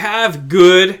to have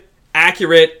good,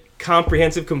 accurate,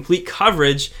 comprehensive, complete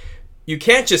coverage, you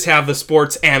can't just have the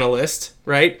sports analyst,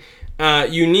 right?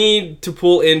 You need to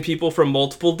pull in people from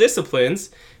multiple disciplines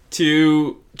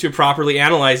to properly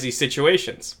analyze these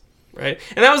situations, right?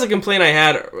 And that was a complaint I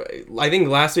had, I think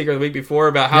last week or the week before,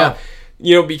 about how,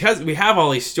 you know, because we have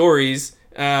all these stories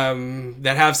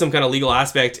that have some kind of legal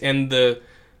aspect, and the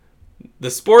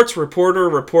sports reporter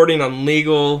reporting on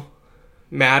legal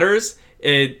matters,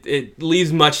 it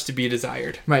leaves much to be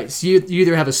desired. Right. So you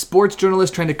either have a sports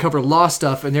journalist trying to cover law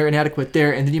stuff and they're inadequate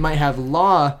there, and then you might have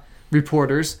law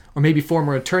reporters or maybe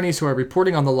former attorneys who are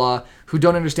reporting on the law who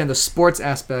don't understand the sports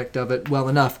aspect of it well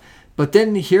enough. But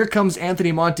then here comes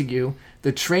Anthony Montague,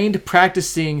 the trained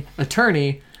practicing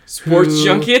attorney, Sports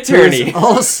junkie attorney. who is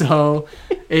also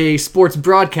a sports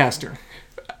broadcaster.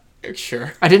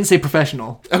 Sure. I didn't say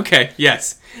professional. Okay,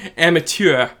 yes.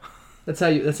 Amateur. That's how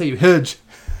you hedge.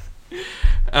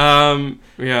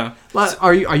 Yeah. But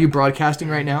are you broadcasting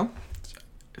right now?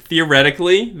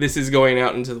 Theoretically, this is going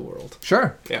out into the world.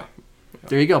 Sure. Yeah.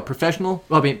 There you go. Professional.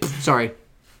 Well, I mean, sorry.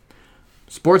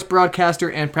 Sports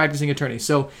broadcaster and practicing attorney.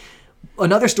 So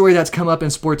another story that's come up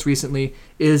in sports recently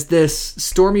is this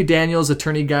Stormy Daniels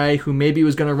attorney guy who maybe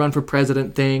was going to run for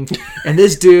president thing. And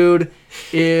this dude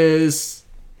is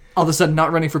all of a sudden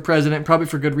not running for president, probably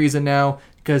for good reason now,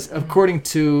 because according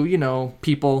to, you know,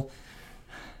 people,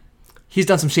 he's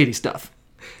done some shady stuff.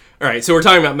 All right, so we're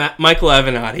talking about Michael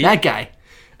Avenatti. That guy.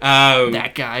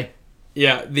 That guy.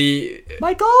 Yeah, the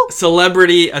Michael?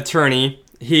 celebrity attorney.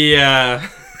 He's like,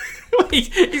 He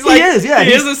is, yeah.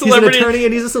 He is a celebrity. He's an attorney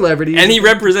and he's a celebrity. And he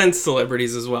represents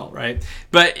celebrities as well, right?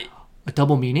 But a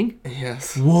double meaning?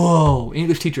 yes. Whoa,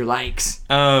 English teacher likes.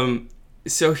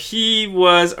 So he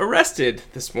was arrested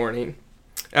this morning.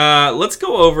 Let's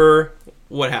go over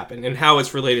what happened and how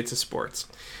it's related to sports.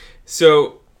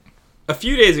 So a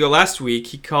few days ago, last week,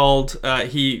 he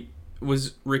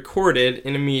was recorded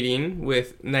in a meeting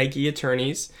with Nike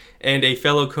attorneys and a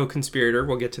fellow co-conspirator.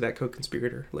 We'll get to that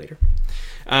co-conspirator later.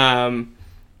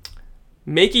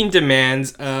 Making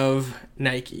demands of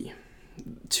Nike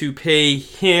to pay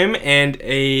him and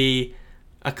a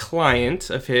client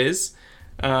of his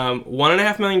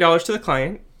 $1.5 million to the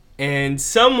client, and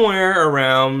somewhere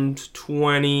around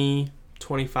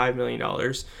 $25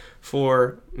 million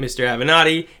for Mr.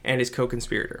 Avenatti and his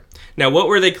co-conspirator. Now, what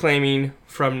were they claiming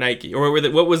from Nike, or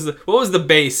what was the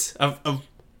base of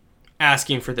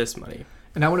asking for this money?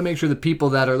 And I want to make sure the people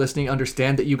that are listening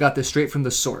understand that you got this straight from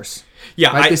the source.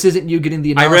 Yeah, right? This isn't you getting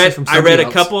the analysis from somebody I read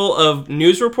else. a couple of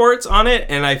news reports on it,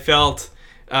 and I felt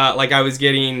like I was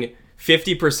getting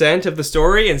 50% of the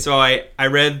story, and so I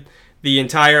read the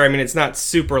entire. I mean, it's not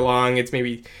super long; it's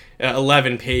maybe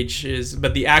 11 pages,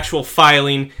 but the actual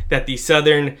filing that the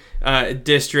Southern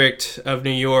District of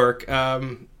New York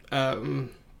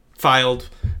filed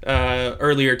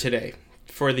earlier today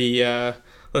for the.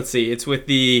 Let's see, it's with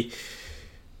the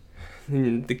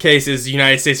case is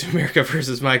United States of America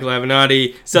versus Michael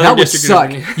Avenatti. Southern That would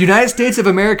District suck. United States of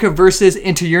America versus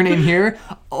Enter Your Name Here.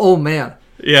 Oh man.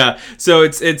 Yeah, so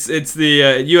it's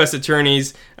the U.S.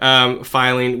 attorneys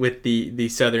filing with the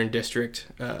Southern District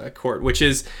Court, which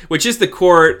is the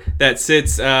court that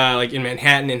sits like in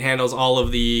Manhattan and handles a lot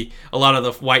of the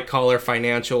white collar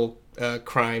financial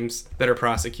crimes that are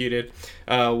prosecuted,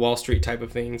 Wall Street type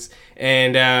of things,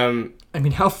 and I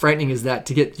mean, how frightening is that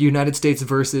to get United States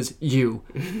versus you?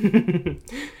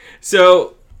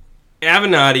 So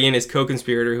Avenatti and his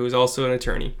co-conspirator, who is also an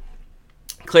attorney,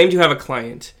 claim to have a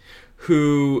client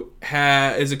who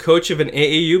is a coach of an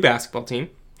AAU basketball team.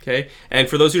 Okay, and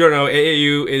for those who don't know,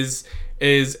 AAU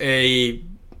is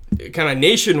kind of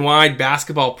nationwide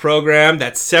basketball program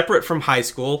that's separate from high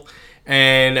school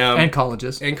and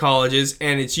colleges.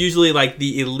 And it's usually like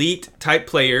the elite type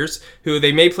players who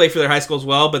they may play for their high school as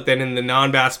well, but then in the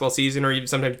non-basketball season or even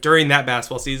sometimes during that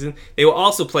basketball season, they will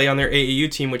also play on their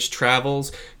AAU team, which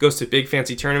travels, goes to big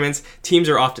fancy tournaments. Teams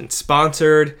are often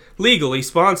legally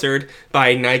sponsored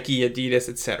by Nike, Adidas,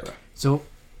 etc. So,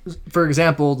 for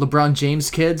example, LeBron James'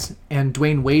 kids and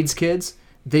Dwayne Wade's kids,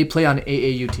 they play on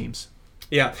AAU teams.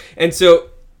 Yeah, and so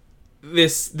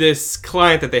this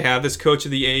client that they have, this coach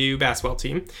of the AAU basketball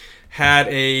team, had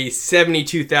a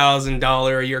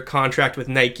 $72,000 a year contract with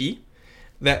Nike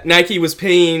that Nike was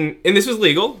paying, and this was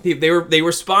legal. They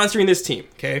were sponsoring this team.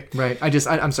 Okay, right.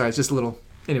 I'm sorry. It's just a little.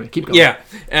 Anyway, keep going. Yeah,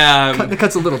 the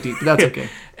cut's a little deep, but that's okay.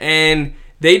 And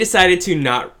Nike decided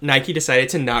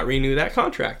to not renew that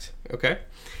contract. Okay,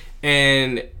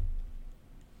 and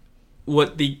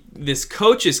what this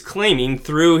coach is claiming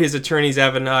through his attorneys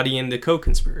Avenatti and the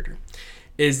co-conspirator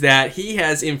is that he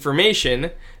has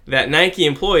information that Nike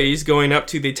employees going up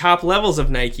to the top levels of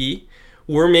Nike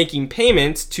were making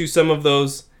payments to some of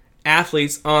those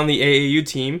athletes on the AAU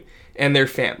team and their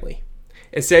family.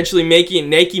 Essentially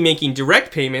Nike making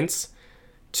direct payments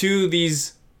to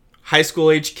these high school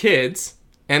age kids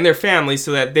and their families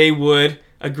so that they would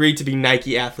agree to be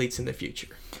Nike athletes in the future.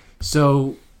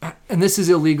 So, and this is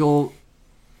illegal.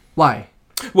 Why?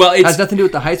 Well, it has nothing to do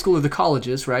with the high school or the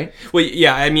colleges, right? Well,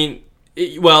 yeah, I mean,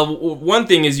 one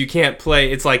thing is you can't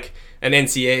play. It's like an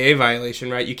NCAA violation,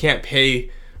 right? You can't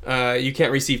pay. You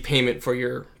can't receive payment for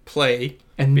your play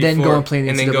and then go and play in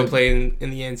the NCAA. And then go play in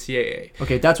the NCAA.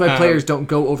 Okay, that's why players don't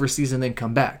go overseas and then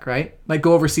come back, right? Like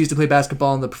go overseas to play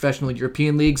basketball in the professional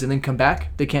European leagues and then come back.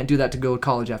 They can't do that to go to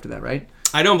college after that, right?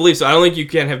 I don't believe so. I don't think you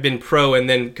can have been pro and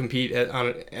then compete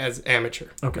as amateur.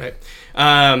 Okay. Right?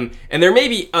 And there may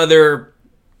be other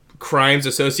crimes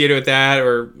associated with that,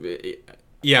 or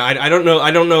yeah, I don't know.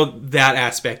 I don't know that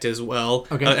aspect as well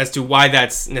as to why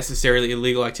that's necessarily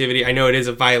illegal activity. I know it is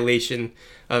a violation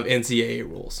of NCAA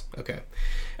rules. Okay.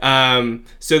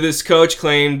 So this coach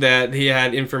claimed that he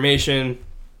had information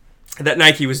that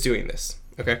Nike was doing this.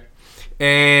 Okay.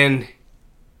 And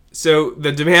so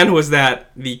the demand was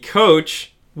that the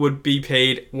coach would be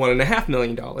paid $1.5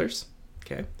 million,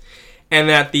 okay, and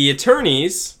that the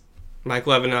attorneys,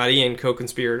 Michael Avenatti and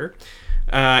co-conspirator,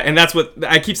 and that's what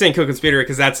I keep saying co-conspirator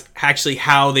because that's actually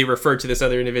how they refer to this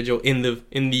other individual in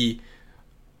the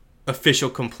official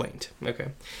complaint,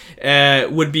 okay,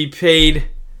 would be paid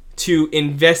to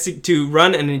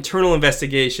run an internal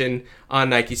investigation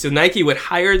on Nike. So Nike would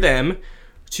hire them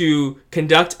to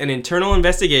conduct an internal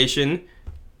investigation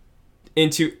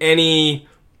into any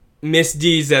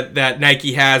misdeeds that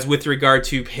Nike has with regard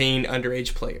to paying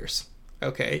underage players.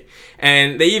 Okay.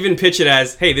 And they even pitch it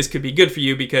as, hey, this could be good for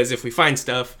you because if we find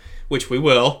stuff, which we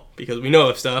will, because we know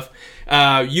of stuff,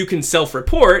 you can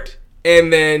self-report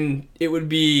and then it would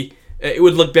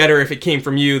look better if it came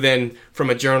from you than from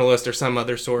a journalist or some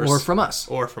other source. Or from us.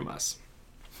 All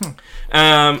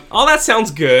that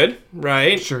sounds good,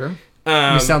 right? Sure.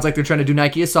 It sounds like they're trying to do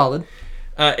Nike a solid.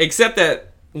 Except that,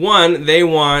 one, they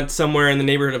want somewhere in the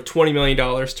neighborhood of $20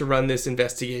 million to run this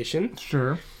investigation.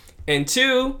 Sure. And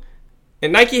two,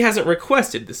 and Nike hasn't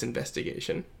requested this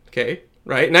investigation. Okay,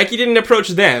 right? Nike didn't approach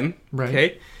them. Right.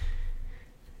 Okay.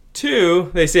 Two,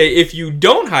 they say, if you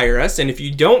don't hire us and if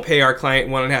you don't pay our client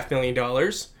 $1.5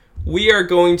 million, we are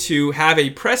going to have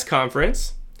a press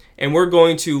conference and we're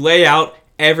going to lay out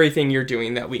everything you're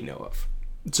doing that we know of.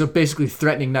 So basically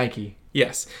threatening Nike.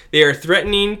 Yes. They are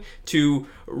threatening to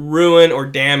ruin or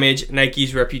damage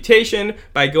Nike's reputation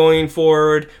by going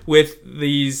forward with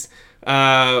these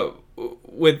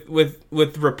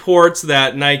with reports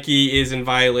that Nike is in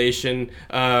violation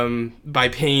by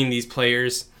paying these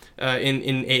players in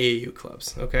AAU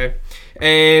clubs. Okay?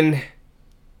 And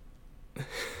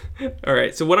all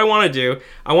right, so what I want to do,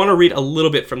 I want to read a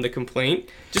little bit from the complaint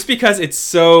just because it's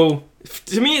so...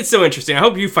 To me, it's so interesting. I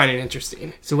hope you find it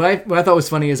interesting. So what I thought was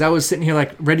funny is I was sitting here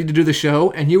like ready to do the show,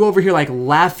 and you over here like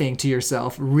laughing to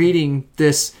yourself, reading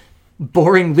this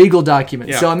boring legal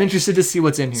document. Yeah. So I'm interested to see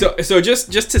what's in here. So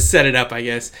just to set it up, I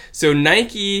guess. So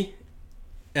Nike,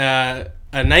 a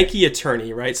Nike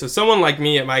attorney, right? So someone like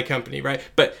me at my company, right?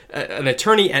 But an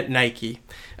attorney at Nike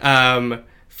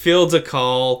fields a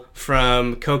call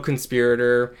from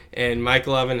co-conspirator and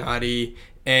Michael Avenatti.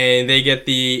 And they get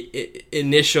the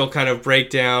initial kind of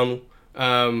breakdown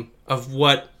of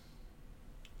what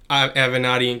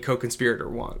Avenatti and co-conspirator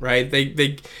want, right?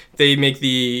 They make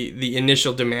the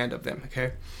initial demand of them,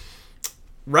 okay?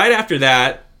 Right after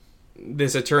that,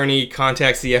 this attorney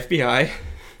contacts the FBI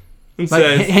and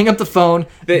says... Hang up the phone.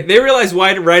 They realize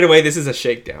right away this is a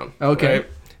shakedown. Okay.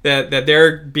 that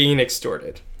they're being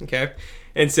extorted. Okay,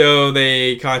 and so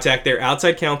they contact their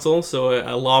outside counsel, so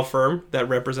a law firm that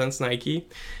represents Nike.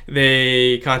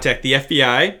 They contact the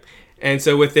FBI, and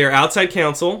so with their outside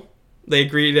counsel, they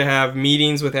agree to have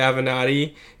meetings with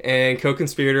Avenatti and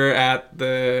co-conspirator at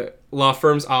the law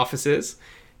firm's offices.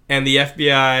 And the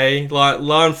FBI,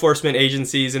 law enforcement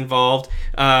agencies involved,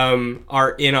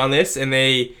 are in on this, and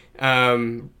they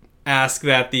ask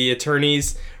that the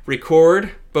attorneys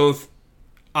record both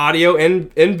audio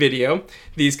and video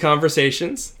these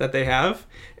conversations that they have.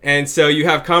 And so you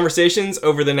have conversations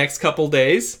over the next couple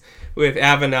days with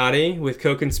Avenatti, with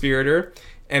co-conspirator,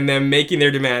 and them making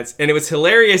their demands. And what's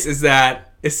hilarious is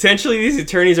that essentially these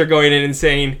attorneys are going in and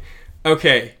saying,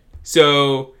 okay,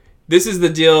 so this is the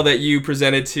deal that you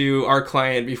presented to our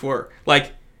client before.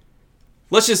 Like,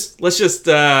 let's just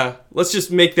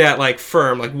make that like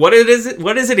firm. Like, what is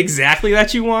it exactly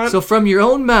that you want? So from your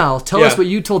own mouth, tell us what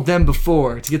you told them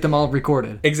before to get them all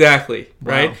recorded. Exactly,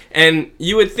 Wow. right? And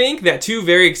you would think that two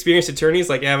very experienced attorneys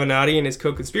like Avenatti and his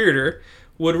co-conspirator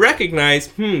would recognize,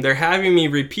 they're having me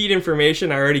repeat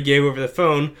information I already gave over the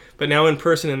phone, but now in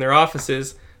person in their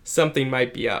offices, something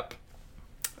might be up.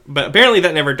 But apparently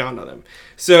that never dawned on them.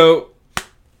 So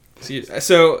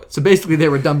basically they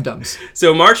were dum-dums.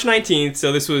 So March 19th,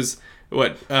 so this was,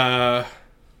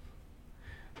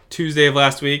 Tuesday of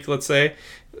last week, let's say,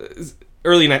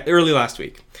 early last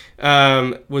week,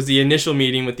 was the initial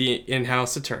meeting with the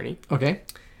in-house attorney. Okay.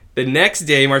 The next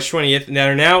day, March 20th,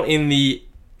 they're now in the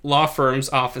law firm's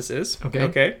offices.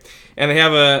 Okay. And they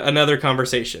have another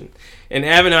conversation. And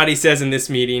Avenatti says in this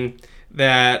meeting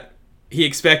that he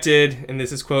expected, and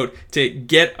this is quote, to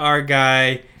get our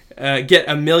guy, get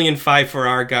 $1.5 million for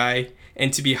our guy,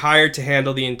 and to be hired to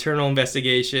handle the internal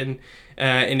investigation.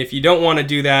 And if you don't want to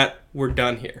do that, we're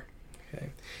done here. Okay.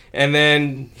 And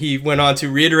then he went on to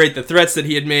reiterate the threats that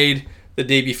he had made the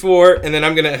day before. And then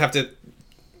I'm going to have to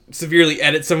severely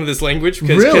edit some of this language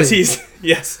because he's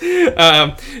yes.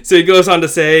 So he goes on to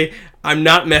say, I'm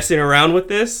not messing around with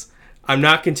this. I'm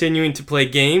not continuing to play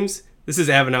games. This is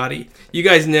Avenatti. You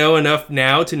guys know enough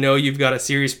now to know you've got a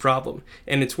serious problem,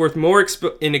 and it's worth more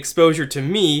in exposure to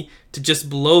me to just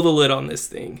blow the lid on this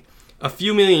thing. A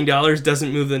few $1 million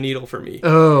doesn't move the needle for me.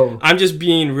 Oh. I'm just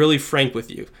being really frank with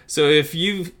you. So if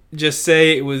you just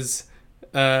say it was,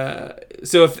 if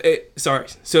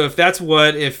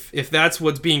that's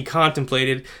what's being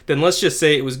contemplated, then let's just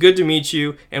say it was good to meet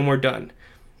you, and we're done.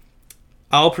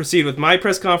 I'll proceed with my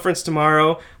press conference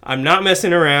tomorrow. I'm not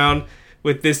messing around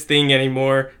with this thing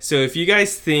anymore. So if you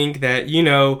guys think that,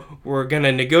 we're going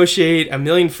to negotiate $1.5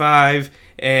 million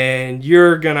and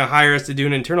you're going to hire us to do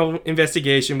an internal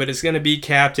investigation, but it's going to be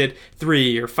capped at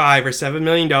 $3 or $5 or $7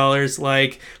 million,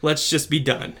 like, let's just be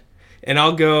done. And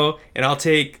I'll go and I'll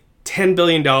take $10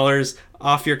 billion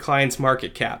off your client's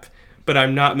market cap, but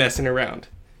I'm not messing around.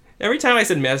 Every time I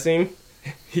said messing,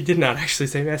 he did not actually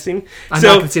say messing. I'm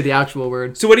not going to say the actual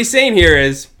word. So what he's saying here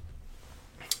is,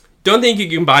 don't think you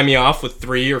can buy me off with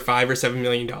 $3 or $5 or $7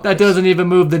 million. That doesn't even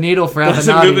move the needle for Avenatti.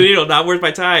 Doesn't move the needle. Not worth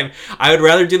my time. I would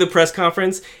rather do the press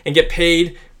conference and get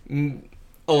paid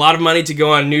a lot of money to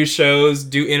go on news shows,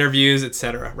 do interviews,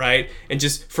 etc. Right, and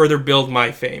just further build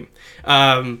my fame.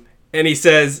 And he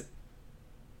says,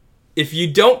 if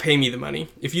you don't pay me the money,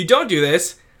 if you don't do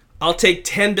this, I'll take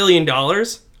 $10 billion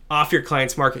off your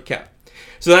client's market cap.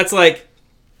 So that's like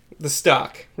the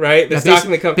stock, right? The stock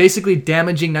in the company. Basically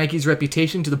damaging Nike's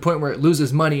reputation to the point where it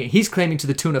loses money. He's claiming to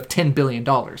the tune of $10 billion.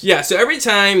 Yeah, so every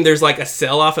time there's like a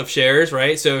sell-off of shares,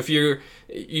 right? So if you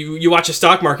watch a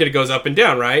stock market, it goes up and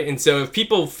down, right? And so if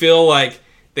people feel like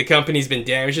the company's been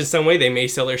damaged in some way, they may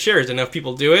sell their shares. Enough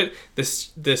people do it, the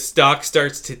stock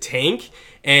starts to tank,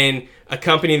 and a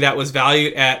company that was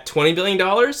valued at $20 billion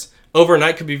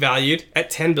overnight could be valued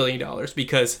at $10 billion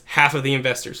because half of the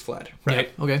investors fled, right?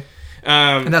 Yeah, okay.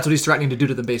 And that's what he's threatening to do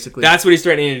to them, basically. That's what he's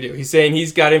threatening to do. He's saying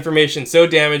he's got information so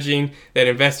damaging that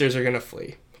investors are going to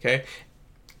flee. Okay,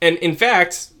 and in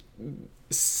fact,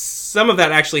 some of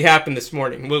that actually happened this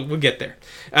morning. We'll get there.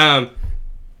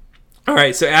 All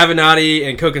right, so Avenatti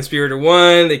and co-conspirator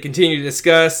 1, they continue to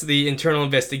discuss the internal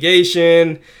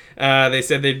investigation. They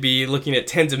said they'd be looking at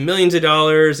tens of millions of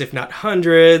dollars, if not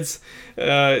hundreds.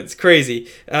 It's crazy.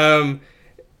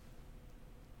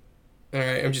 All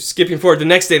right, I'm just skipping forward. The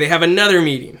next day, they have another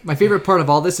meeting. My favorite part of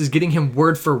all this is getting him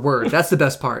word for word. That's the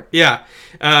best part. Yeah.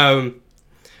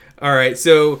 All right,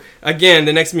 so again,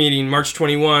 the next meeting, March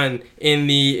 21, in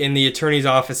the attorney's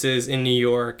offices in New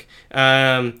York.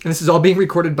 And this is all being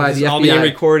recorded by the FBI. This is all being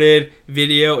recorded,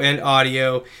 video and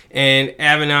audio. And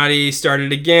Avenatti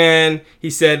started again. He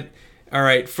said, all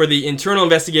right, for the internal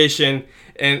investigation,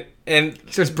 and And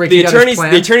starts breaking down his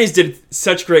plan. The attorneys did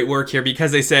such great work here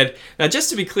because they said, now just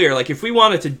to be clear, like if we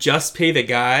wanted to just pay the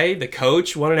guy, the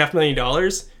coach, $1.5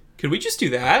 million, could we just do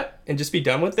that and just be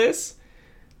done with this?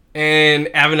 And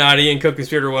Avenatti and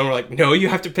Co-Conspirator 1 were like, no, you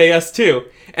have to pay us too.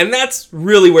 And that's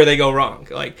really where they go wrong.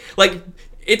 Like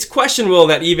it's questionable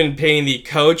that even paying the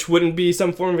coach wouldn't be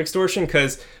some form of extortion,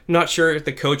 because I'm not sure if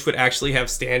the coach would actually have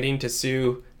standing to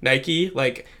sue Nike.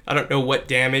 Like, I don't know what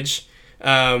damage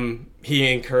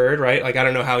he incurred, right? Like, I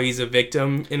don't know how he's a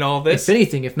victim in all this. If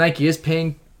anything, if Nike is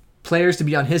paying players to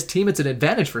be on his team, it's an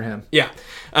advantage for him. Yeah.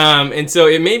 And so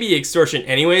it may be extortion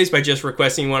anyways by just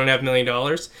requesting $1.5 million,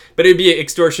 but it'd be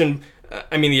extortion.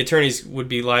 I mean, the attorneys would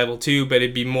be liable too, but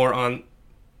it'd be more on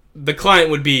the client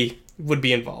would be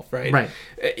involved, right? Right.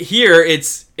 Here,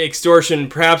 it's extortion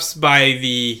perhaps by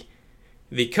the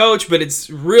coach, but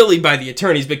it's really by the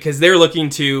attorneys because they're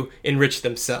looking to enrich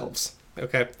themselves.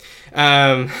 Okay.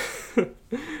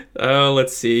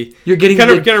 Let's see. You're getting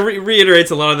kind of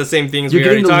reiterates a lot of the same things we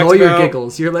already talked about. You're getting the lawyer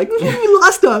giggles. You're like, we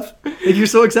lost stuff. Like, you're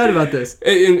so excited about this.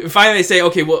 And finally they say,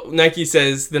 okay, well, Nike's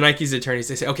attorneys,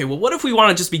 they say, okay, well, what if we want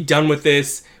to just be done with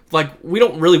this? Like, we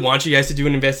don't really want you guys to do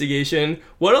an investigation.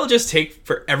 What it'll just take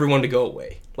for everyone to go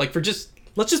away? Like,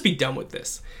 let's just be done with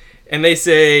this. And they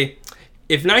say,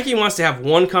 if Nike wants to have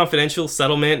one confidential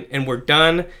settlement and we're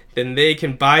done, then they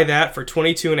can buy that for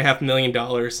 $22.5 million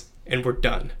and we're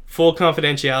done. Full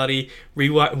confidentiality. We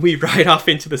ride off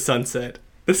into the sunset.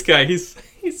 This guy, he's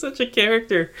such a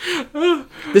character.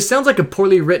 This sounds like a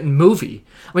poorly written movie.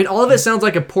 I mean, all of it sounds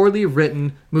like a poorly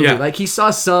written movie. Yeah. Like, he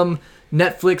saw some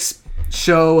Netflix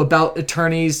show about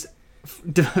attorneys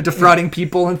defrauding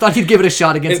people and thought he'd give it a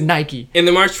shot against Nike. In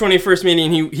the March 21st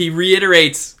meeting, he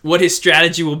reiterates what his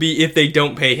strategy will be if they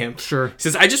don't pay him. Sure. He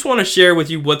says, I just want to share with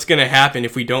you what's going to happen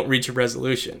if we don't reach a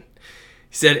resolution.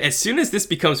 He said, as soon as this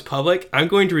becomes public, I'm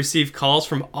going to receive calls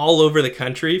from all over the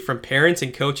country, from parents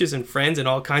and coaches and friends and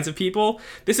all kinds of people.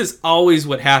 This is always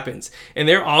what happens. And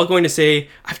they're all going to say,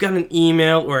 I've got an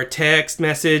email or a text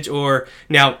message, or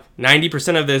now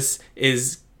 90% of this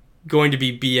is going to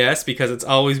be BS, because it's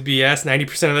always BS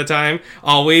 90% of the time.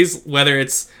 Always, whether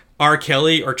it's R.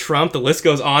 Kelly or Trump, the list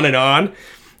goes on and on.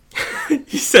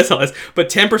 He says all this, but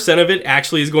 10% of it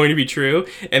actually is going to be true.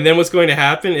 And then what's going to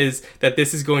happen is that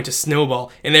this is going to snowball.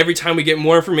 And every time we get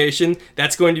more information,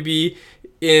 that's going to be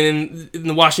in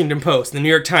the Washington Post, the New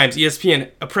York Times,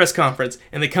 ESPN, a press conference,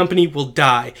 and the company will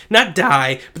die. Not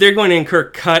die, but they're going to incur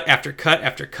cut after cut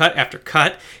after cut after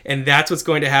cut. And that's what's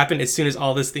going to happen as soon as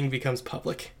all this thing becomes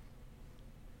public.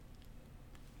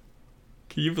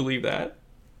 Can you believe that?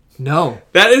 No.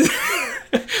 That is...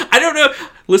 I don't know.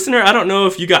 Listener, I don't know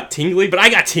if you got tingly, but I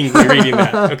got tingly reading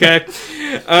that, okay?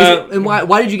 And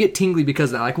why did you get tingly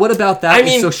because of that? Like, what about that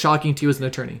is so shocking to you as an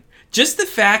attorney? Just the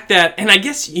fact that, and I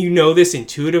guess you know this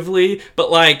intuitively, but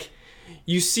like,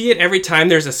 you see it every time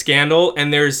there's a scandal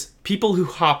and there's people who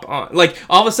hop on. Like,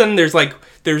 all of a sudden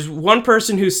there's one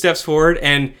person who steps forward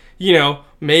and, you know,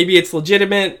 maybe it's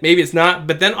legitimate, maybe it's not,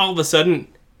 but then all of a sudden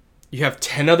you have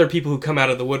 10 other people who come out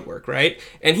of the woodwork, right?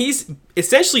 And he's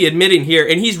essentially admitting here,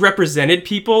 and he's represented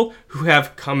people who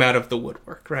have come out of the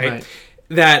woodwork, right?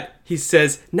 That he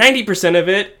says 90% of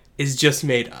it is just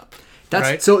made up. That's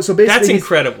right? So basically, that's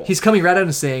incredible. He's coming right out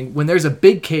and saying, when there's a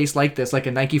big case like this, like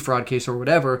a Nike fraud case or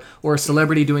whatever, or a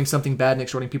celebrity doing something bad and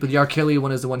extorting people, the R. Kelly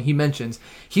one is the one he mentions,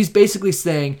 he's basically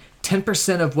saying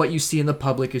 10% of what you see in the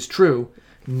public is true,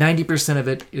 90% of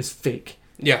it is fake.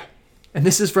 Yeah. And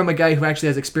this is from a guy who actually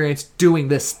has experience doing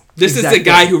this. This is the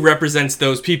guy who represents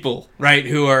those people, right?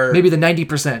 Who are... Maybe the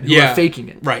 90% who are faking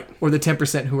it. Right. Or the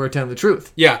 10% who are telling the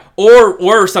truth. Yeah.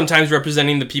 Or sometimes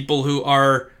representing the people who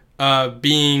are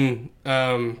being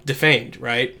defamed,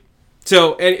 right?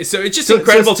 So it's just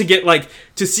incredible to get, like,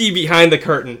 to see behind the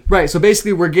curtain. Right. So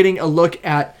basically we're getting a look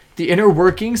at the inner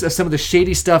workings of some of the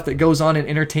shady stuff that goes on in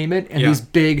entertainment and these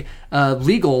big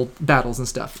legal battles and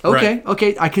stuff. Okay, right.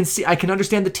 Okay, I can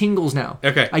understand the tingles now.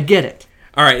 Okay. I get it.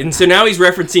 All right, and so now he's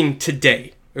referencing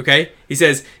today, okay? He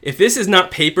says, if this is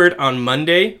not papered on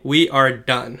Monday, we are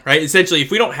done, right? Essentially,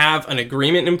 if we don't have an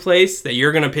agreement in place that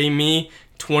you're going to pay me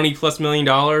 $20+ million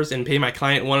and pay my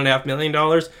client $1.5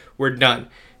 million, we're done.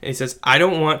 And he says, I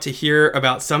don't want to hear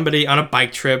about somebody on a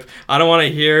bike trip. I don't want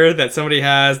to hear that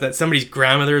somebody's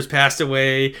grandmother has passed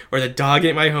away or the dog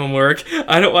ate my homework.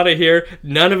 I don't want to hear,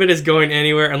 none of it is going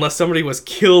anywhere unless somebody was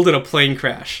killed in a plane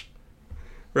crash.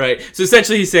 Right? So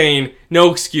essentially he's saying, no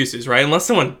excuses, right? Unless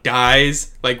someone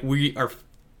dies, like, we are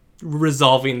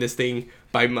resolving this thing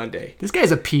by Monday. This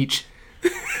guy's a peach.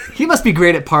 He must be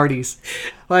great at parties.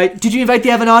 Like, did you invite the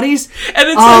Avenattis?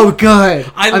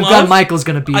 Good. I'm glad Michael's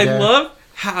going to be there. I love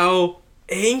how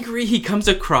angry he comes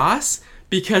across,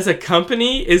 because a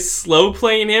company is slow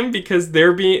playing him because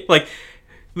they're being like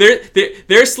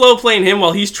they're slow playing him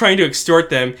while he's trying to extort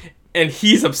them, and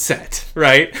he's upset,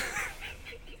 right?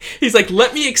 He's like,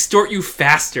 let me extort you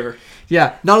faster.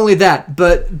 Yeah, not only that,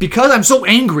 but because I'm so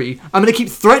angry, I'm going to keep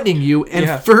threatening you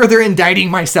and further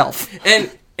indicting myself.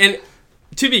 And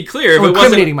to be clear, if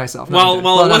incriminating myself.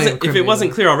 If it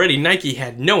wasn't clear already, Nike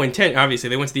had no intent. Obviously,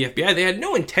 they went to the FBI. They had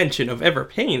no intention of ever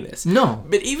paying this. No.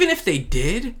 But even if they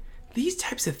did, these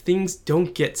types of things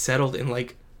don't get settled in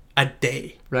like a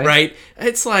day, right?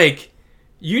 It's like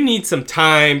you need some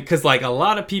time because like a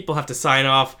lot of people have to sign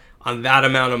off on that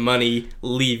amount of money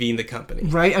leaving the company.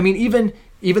 Right. I mean, even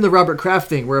the Robert Kraft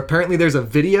thing, where apparently there's a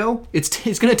video. It's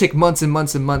going to take months and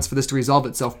months and months for this to resolve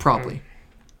itself properly.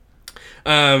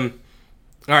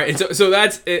 All right, and so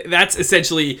that's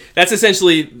essentially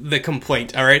the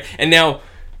complaint. All right, and now,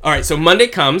 all right, so Monday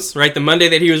comes, right? The Monday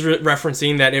that he was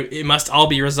referencing that it must all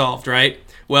be resolved, right?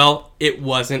 Well, it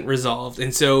wasn't resolved,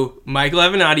 and so Michael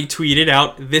Avenatti tweeted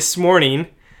out this morning.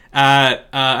 I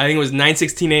think it was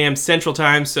 9:16 a.m. Central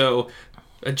Time, so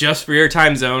adjust for your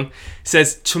time zone.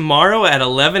 Says tomorrow at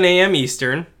 11 a.m.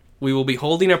 Eastern. We will be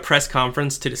holding a press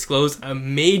conference to disclose a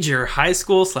major high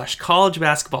school/college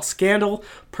basketball scandal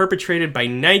perpetrated by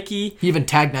Nike. He even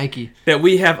tagged Nike. That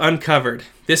we have uncovered.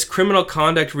 This criminal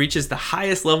conduct reaches the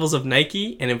highest levels of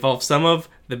Nike and involves some of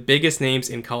the biggest names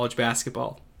in college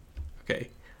basketball. Okay.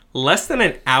 Less than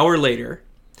an hour later,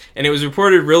 and it was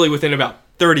reported really within about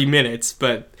 30 minutes,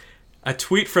 but a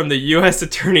tweet from the U.S.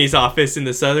 Attorney's Office in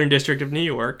the Southern District of New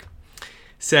York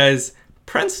says,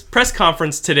 press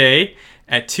conference today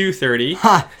at 2:30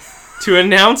 to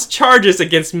announce charges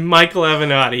against Michael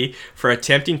Avenatti for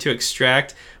attempting to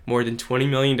extract more than $20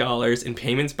 million in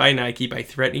payments by Nike by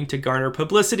threatening to garner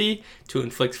publicity to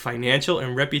inflict financial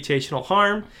and reputational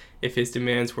harm if his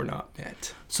demands were not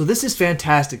met. So this is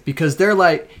fantastic because they're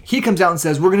like, he comes out and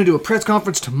says, we're going to do a press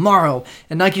conference tomorrow.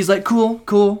 And Nike's like, cool.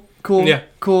 Yeah.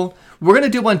 Cool. We're going to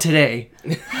do one today.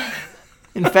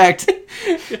 In fact.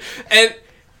 And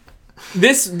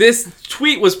this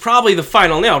tweet was probably the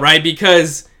final nail, right?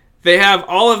 Because they have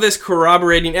all of this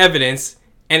corroborating evidence,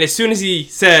 and as soon as he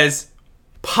says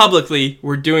publicly,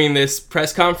 we're doing this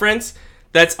press conference,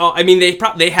 that's all. I mean,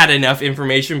 they had enough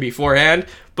information beforehand,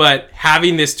 but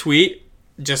having this tweet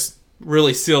just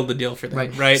really sealed the deal for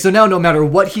them, right? So now no matter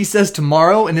what he says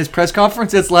tomorrow in his press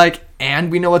conference, it's like,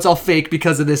 and we know it's all fake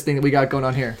because of this thing that we got going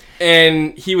on here.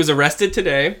 And he was arrested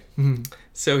today,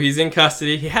 so he's in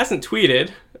custody. He hasn't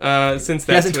tweeted since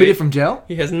that. He hasn't tweeted from jail?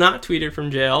 He has not tweeted from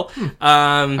jail.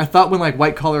 I thought when like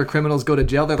white collar criminals go to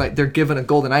jail, they're given a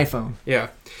golden iPhone. Yeah.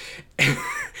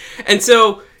 And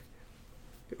so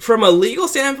from a legal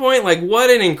standpoint, like what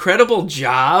an incredible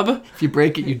job. If you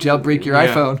break it, you jailbreak your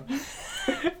iPhone.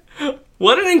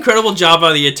 What an incredible job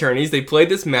by the attorneys. They played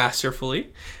this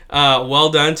masterfully. Well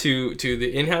done to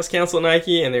the in-house counsel at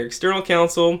Nike and their external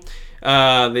counsel,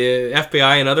 the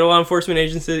FBI and other law enforcement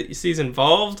agencies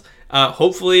involved.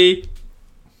 Hopefully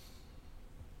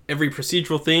every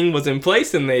procedural thing was in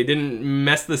place and they didn't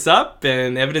mess this up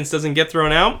and evidence doesn't get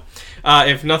thrown out.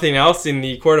 If nothing else, in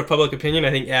the court of public opinion, I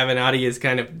think Avenatti is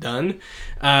kind of done.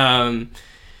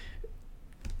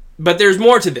 But there's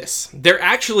more to this. There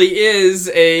actually is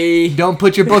a... Don't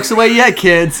put your books away yet,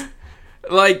 kids.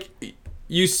 Like,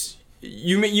 you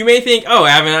may think, oh,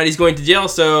 Avenatti's going to jail,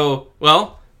 so,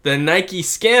 well, the Nike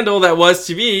scandal that was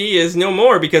to be is no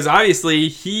more because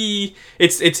obviously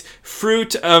it's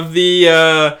fruit of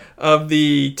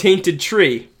the tainted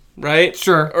tree, right?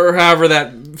 Sure. Or however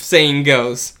that saying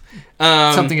goes.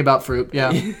 Something about fruit,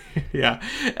 yeah. Yeah.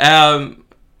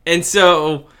 And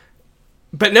so,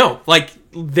 but no, like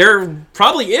there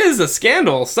probably is a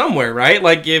scandal somewhere, right?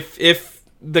 Like if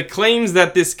the claims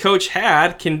that this coach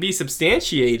had can be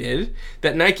substantiated,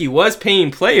 that Nike was paying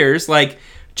players, like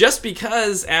just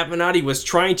because Avenatti was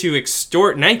trying to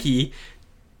extort Nike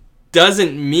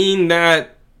doesn't mean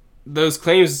that those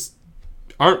claims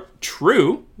aren't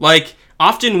true. Like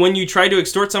often when you try to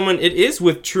extort someone, it is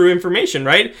with true information,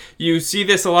 right? You see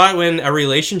this a lot when a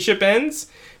relationship ends,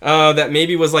 that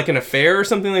maybe was like an affair or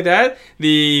something like that.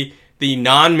 The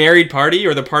non-married party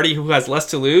or the party who has less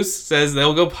to lose says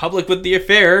they'll go public with the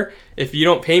affair if you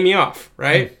don't pay me off,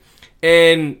 right?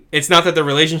 And it's not that the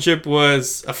relationship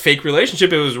was a fake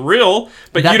relationship, it was real,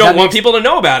 but you don't want people to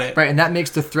know about it. Right, and that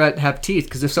makes the threat have teeth,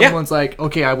 because if someone's like,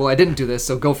 okay, I didn't do this,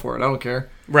 so go for it, I don't care.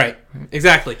 Right,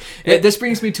 exactly. This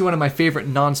brings me to one of my favorite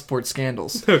non-sport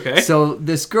scandals. Okay. So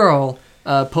this girl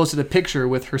posted a picture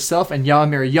with herself and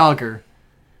Jaromir Jagr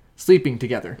sleeping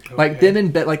together. Like them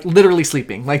in bed, like literally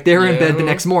sleeping. Like they were in bed the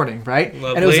next morning, right?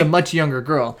 Lovely. And it was a much younger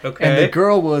girl. Okay. And the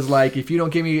girl was like, if you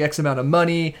don't give me X amount of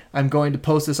money, I'm going to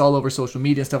post this all over social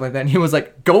media and stuff like that. And he was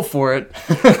like, go for it.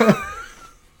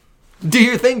 Do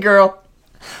your thing, girl.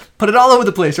 Put it all over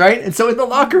the place, right? And so in the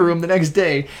locker room the next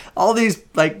day, all these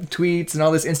like tweets and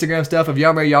all this Instagram stuff of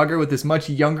Jaromir Jagr with this much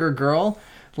younger girl,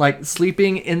 like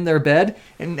sleeping in their bed.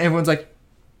 And everyone's like,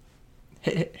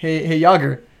 hey,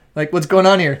 Jagr. Like, what's going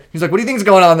on here? He's like, what do you think's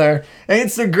going on there? And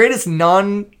it's the greatest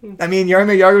Jaromir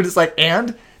Jagr was just like,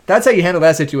 and? That's how you handle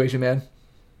that situation, man.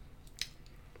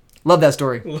 Love that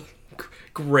story.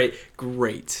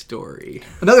 Great story.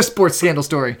 Another sports scandal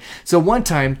story. So one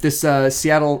time, this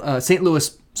St.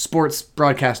 Louis sports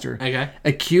broadcaster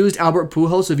accused Albert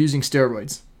Pujols of using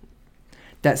steroids.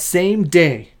 That same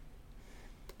day,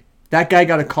 that guy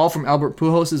got a call from Albert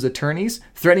Pujols' attorneys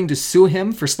threatening to sue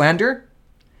him for slander.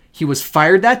 He was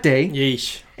fired that day.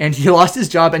 Yeesh. And he lost his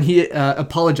job, and he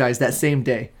apologized that same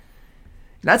day.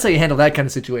 And that's how you handle that kind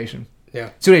of situation. Yeah.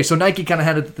 So anyway, so Nike kind of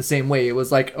handled it the same way. It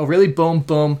was like, oh, really? Boom,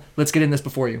 boom. Let's get in this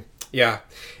before you. Yeah.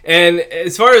 And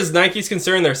as far as Nike's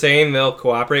concerned, they're saying they'll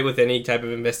cooperate with any type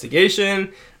of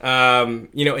investigation.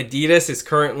 Adidas is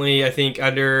currently, I think,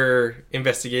 under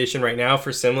investigation right now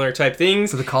for similar type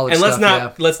things. For the college and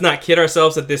stuff, let's not kid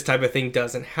ourselves that this type of thing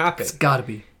doesn't happen. It's got to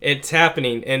be. It's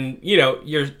happening. And,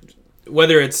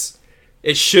 whether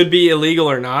it should be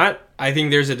illegal or not, I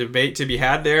think there's a debate to be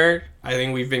had there. I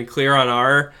think we've been clear on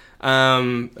our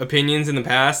opinions in the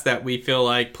past that we feel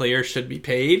like players should be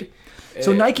paid.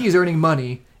 So Nike is earning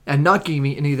money and not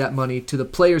giving any of that money to the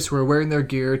players who are wearing their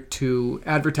gear to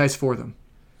advertise for them.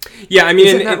 Yeah, I mean,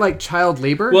 isn't that like child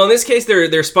labor? Well, in this case, they're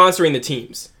sponsoring the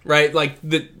teams, right? Like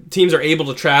the teams are able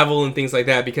to travel and things like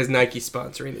that because Nike's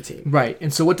sponsoring the team. Right.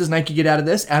 And so what does Nike get out of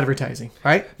this? Advertising,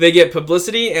 right? They get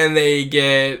publicity and they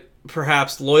get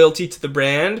perhaps loyalty to the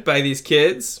brand by these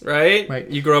kids, right? Right.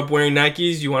 You grow up wearing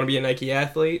Nikes, you want to be a Nike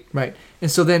athlete. Right. And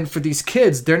so then for these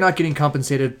kids, they're not getting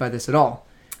compensated by this at all.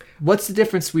 What's the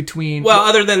difference between... Well,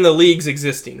 other than the leagues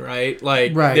existing, right?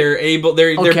 Like, right. they're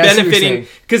benefiting...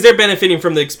 Because they're benefiting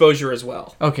from the exposure as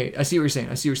well. Okay, I see what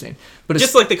you're saying. But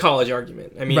just like the college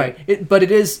argument. I mean... Right. But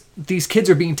it is... These kids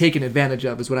are being taken advantage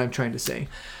of, is what I'm trying to say.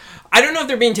 I don't know if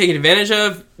they're being taken advantage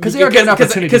of because they are getting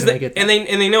opportunities and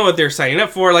they know what they're signing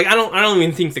up for. Like I don't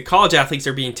even think the college athletes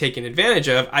are being taken advantage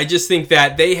of. I just think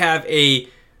that they have a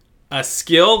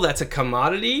skill that's a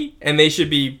commodity and they should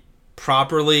be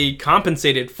properly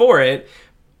compensated for it.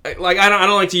 Like I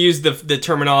don't like to use the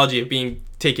terminology of being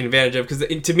taken advantage of because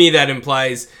to me that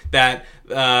implies that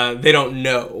they don't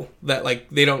know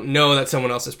that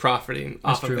someone else is profiting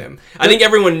off of them. I think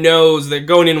everyone knows they're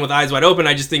going in with eyes wide open.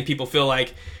 I just think people feel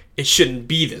like it shouldn't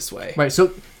be this way. Right.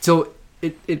 So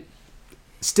it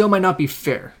still might not be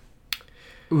fair.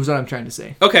 Was what I'm trying to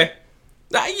say. Okay.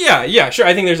 Yeah, sure.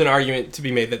 I think there's an argument to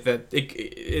be made that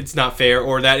it's not fair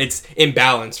or that it's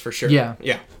imbalanced for sure. Yeah.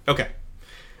 Okay.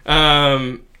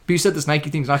 But you said this Nike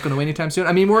thing's not going to win anytime soon.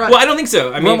 I mean, well, I don't think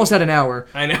so. We're almost at an hour.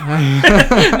 I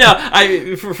know.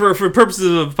 No, for purposes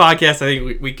of the podcast, I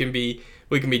think we can be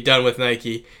done with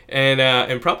Nike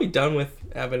and probably done with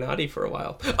Avenatti for a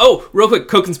while. Oh, real quick,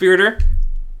 co-conspirator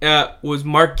was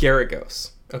Mark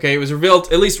Garagos. Okay, it was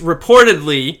revealed, at least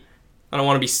reportedly. I don't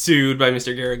want to be sued by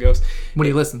Mr. Garagos. When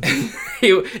he listens.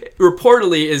 He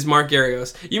reportedly is Mark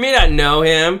Garagos. You may not know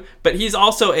him, but he's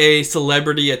also a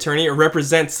celebrity attorney or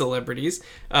represents celebrities.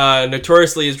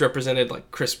 Notoriously has represented like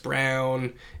Chris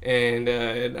Brown and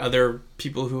other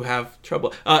people who have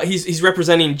trouble. He's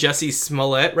representing Jussie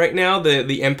Smollett right now,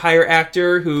 the Empire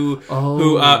actor who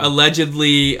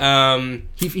allegedly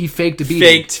he faked a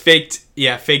beating.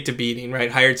 Faked a beating, right?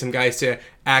 Hired some guys to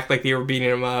act like they were beating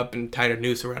him up and tied a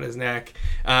noose around his neck.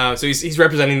 So he's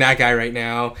representing that guy right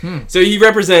now. So he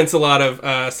represents a lot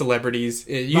of celebrities,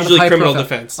 usually criminal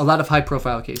defense. A lot of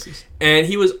high-profile cases. And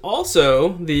he was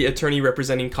also the attorney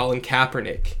representing Colin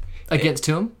Kaepernick. Against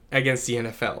whom? Against the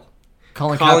NFL.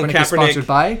 Colin Kaepernick is sponsored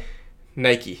by?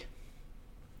 Nike.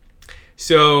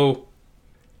 So,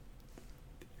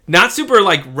 not super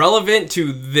relevant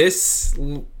to this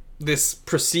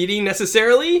proceeding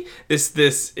necessarily,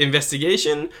 this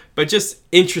investigation, but just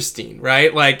interesting,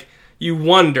 right? Like, you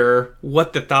wonder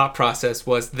what the thought process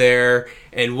was there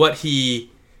and what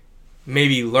he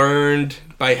maybe learned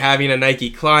by having a Nike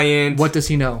client. What does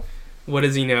he know?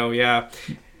 Yeah.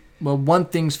 Well, one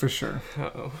thing's for sure.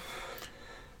 Uh-oh.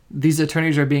 These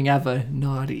attorneys are being naughty.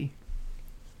 Naughty.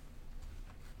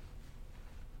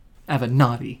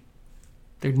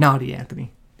 They're naughty,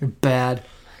 Anthony. They're bad.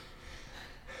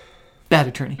 Bad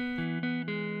attorney.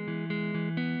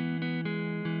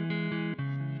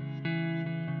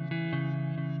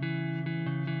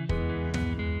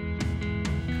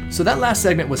 So that last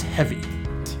segment was heavy.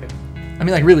 I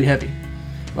mean, like, really heavy.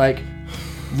 Like,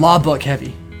 law book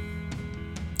heavy.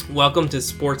 Welcome to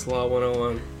Sports Law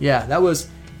 101. Yeah, that was...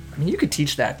 I mean, you could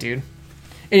teach that, dude.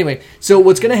 Anyway, so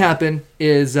what's going to happen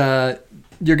is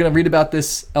you're going to read about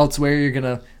this elsewhere. You're going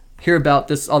to hear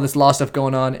about all this law stuff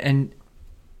going on. And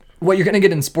what you're going to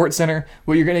get in SportsCenter,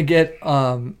 what you're going to get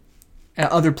at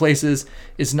other places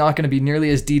is not going to be nearly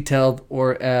as detailed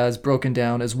or as broken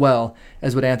down as well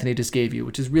as what Anthony just gave you,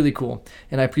 which is really cool.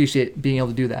 And I appreciate being able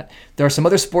to do that. There are some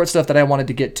other sports stuff that I wanted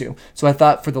to get to. So I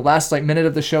thought for the last minute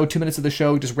of the show, 2 minutes of the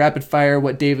show, just rapid fire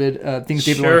what things David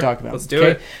wanted to talk about. Let's do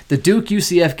it. The Duke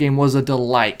UCF game was a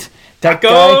delight.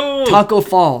 Taco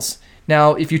Falls.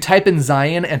 Now, if you type in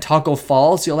Zion and Taco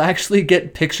Falls, you'll actually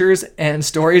get pictures and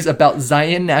stories about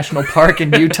Zion National Park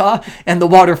in Utah and the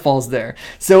waterfalls there.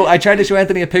 So I tried to show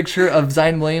Anthony a picture of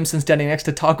Zion Williamson standing next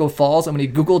to Taco Falls, and when he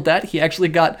Googled that, he actually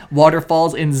got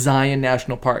waterfalls in Zion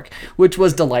National Park, which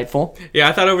was delightful. Yeah,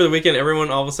 I thought over the weekend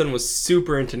everyone all of a sudden was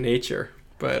super into nature.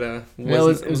 But it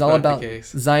was all about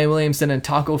Zion Williamson and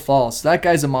Taco Falls. That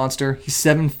guy's a monster. He's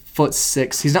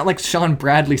 7'6". He's not like Sean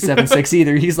Bradley 7'6"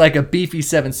 either. He's like a beefy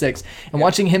 7'6". And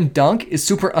watching him dunk is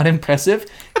super unimpressive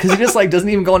because he just like doesn't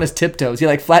even go on his tiptoes. He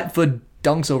like flat foot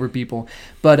dunks over people.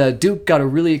 But Duke got a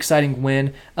really exciting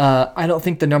win. I don't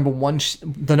think the number one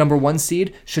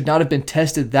seed should not have been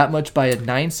tested that much by a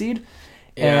 9 seed.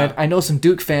 Yeah. And I know some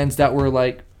Duke fans that were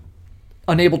like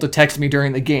unable to text me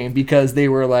during the game because they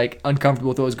were like uncomfortable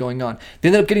with what was going on. They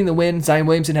ended up getting the win. Zion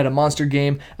Williamson had a monster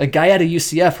game. A guy out of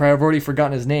UCF, who I've already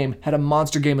forgotten his name, had a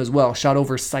monster game as well. Shot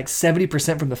over like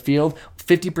 70% from the field,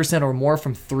 50% or more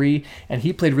from 3, and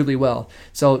he played really well.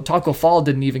 So Taco Fall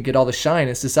didn't even get all the shine.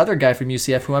 It's this other guy from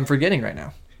UCF who I'm forgetting right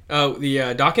now. Oh,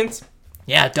 the Dawkins?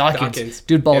 Yeah, Dawkins.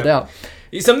 Dude balled out.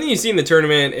 Something you see in the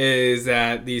tournament is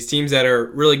that these teams that are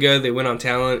really good, they win on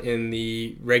talent in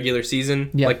the regular season.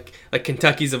 Yeah. Like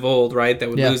Kentucky's of old, right? That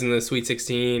would lose in the Sweet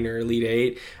 16 or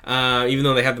Elite 8. Even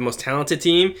though they have the most talented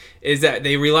team, is that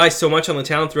they rely so much on the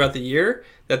talent throughout the year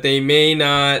that they may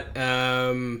not...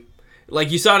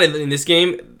 like you saw it in this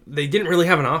game, they didn't really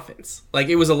have an offense. Like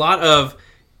it was a lot of...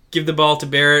 Give the ball to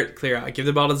Barrett, clear out. Give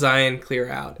the ball to Zion, clear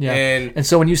out. Yeah. And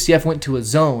so when UCF went to a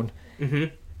zone,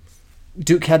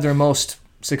 Duke had their most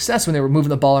success when they were moving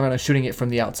the ball around and shooting it from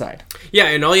the outside. Yeah,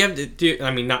 and all you have to do,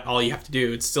 I mean, not all you have to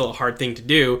do, it's still a hard thing to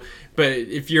do, but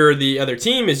if you're the other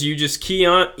team, is you just key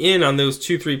in on those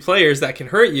 2-3 players that can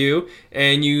hurt you,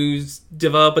 and you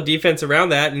develop a defense around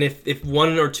that, and if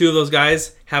 1 or 2 of those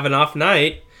guys have an off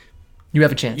night, you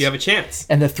have a chance. You have a chance.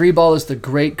 And the 3-ball is the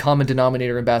great common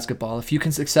denominator in basketball. If you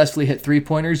can successfully hit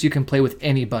 3-pointers, you can play with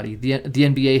anybody. The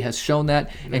NBA has shown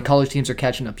that, and college teams are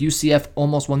catching up. UCF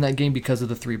almost won that game because of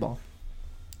the 3-ball.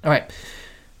 All right.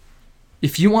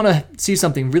 If you want to see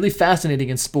something really fascinating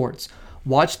in sports,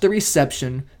 watch the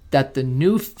reception that the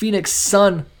new Phoenix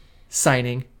Sun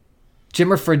signing,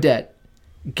 Jimmer Fredette,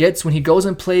 gets when he goes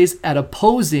and plays at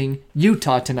opposing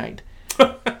Utah tonight.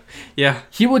 Yeah.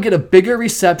 He will get a bigger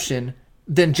reception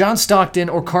than John Stockton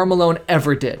or Karl Malone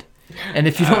ever did. And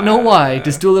if you don't know why,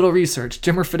 just do a little research.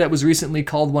 Jimmer Fredette was recently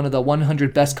called one of the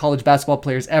 100 best college basketball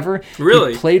players ever.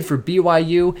 Really? He played for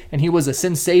BYU, and he was a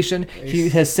sensation. Nice. He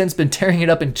has since been tearing it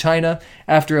up in China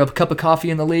after a cup of coffee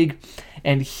in the league.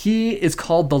 And he is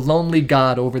called the Lonely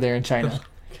God over there in China.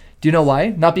 Do you know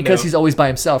why? Not because he's always by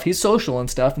himself. He's social and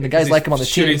stuff, and the guys like him on the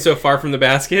team. Shooting so far from the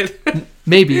basket?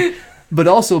 Maybe. But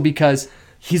also because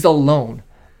he's alone.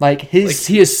 Like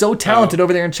he is so talented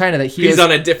over there in China that he's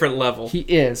on a different level. He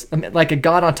is like a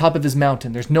god on top of his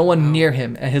mountain. There's no one near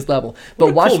him at his level.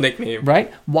 But what a cool nickname,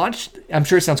 right? Watch. I'm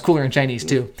sure it sounds cooler in Chinese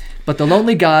too. But the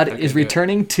Lonely God is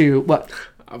returning to what?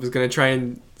 I was gonna try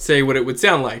and say what it would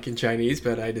sound like in Chinese,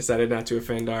 but I decided not to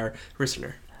offend our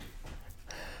listener.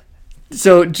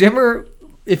 So Jimmer,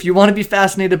 if you want to be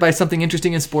fascinated by something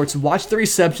interesting in sports, watch the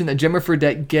reception that Jimmer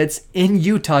Fredette gets in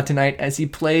Utah tonight as he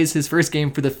plays his first game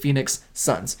for the Phoenix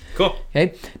Suns. Cool.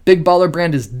 Okay, Big Baller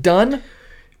Brand is done.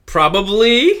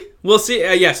 Probably. We'll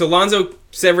see. So Lonzo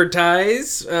severed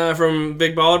ties from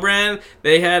Big Baller Brand.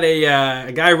 They had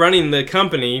a guy running the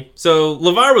company. So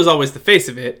LeVar was always the face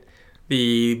of it,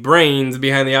 the brains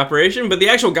behind the operation, but the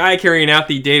actual guy carrying out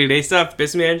the day-to-day stuff,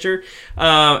 business manager,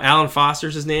 Alan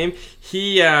Foster's his name.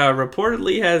 He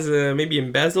reportedly has maybe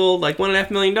embezzled like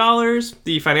 $1.5 million.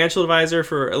 The financial advisor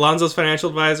for Alonzo's financial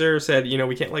advisor said,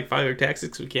 we can't file your taxes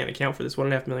because we can't account for this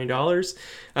 $1.5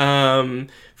 million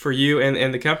for you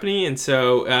and the company. And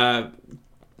so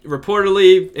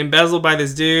reportedly embezzled by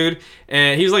this dude,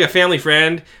 and he was like a family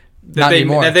friend that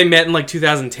they met in like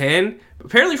 2010.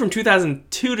 Apparently from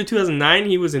 2002 to 2009,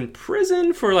 he was in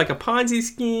prison for like a Ponzi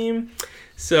scheme.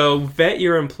 So vet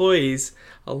your employees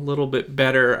a little bit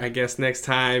better, I guess, next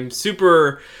time.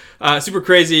 Super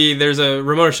crazy. There's a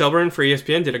Ramona Shelburne for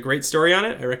ESPN did a great story on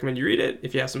it. I recommend you read it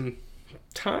if you have some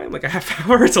time, like a half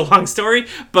hour. It's a long story,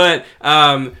 but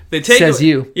the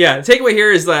takeaway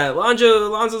here is that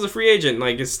Lonzo's a free agent.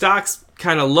 Like, his stock's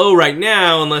kind of low right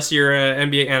now, unless you're an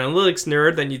NBA analytics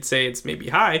nerd, then you'd say it's maybe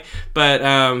high. But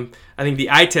I think the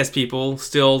eye test people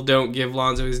still don't give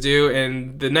Lonzo his due,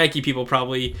 and the Nike people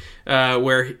probably,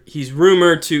 where he's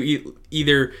rumored to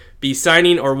either be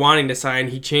signing or wanting to sign.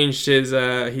 He changed his,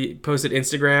 he posted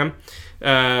Instagram,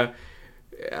 a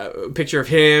picture of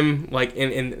him like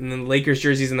in the Lakers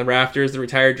jerseys in the rafters, the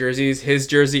retired jerseys, his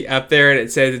jersey up there, and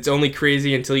it says it's only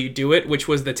crazy until you do it, which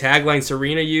was the tagline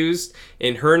Serena used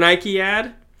in her Nike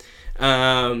ad.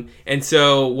 And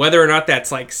so whether or not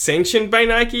that's like sanctioned by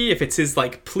Nike, if it's his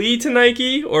like plea to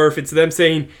Nike, or if it's them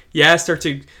saying, yeah, start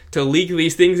to leak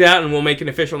these things out and we'll make an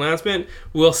official announcement,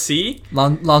 we'll see.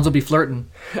 Lonzo be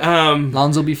flirting.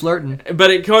 Lonzo be flirting.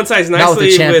 But it coincides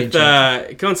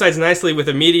nicely with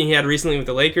a meeting he had recently with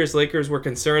the Lakers. Lakers were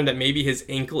concerned that maybe his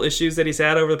ankle issues that he's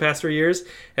had over the past 3 years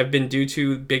have been due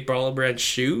to Big Baller Brand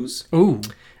shoes. Ooh.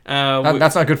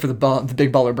 That's not good for the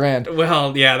Big Baller Brand.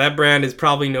 Well, yeah, that brand is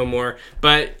probably no more.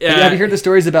 But have you heard the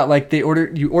stories about like you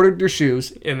ordered your shoes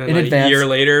and then in advance? A year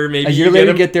later,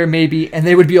 get there maybe, and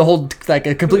they would be a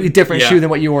completely different shoe than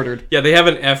what you ordered. Yeah, they have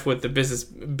an F with the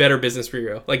Better Business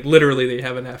Bureau. Like, literally, they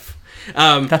have an F.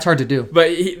 That's hard to do.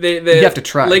 But you have to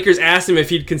try. Lakers asked him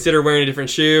if he'd consider wearing a different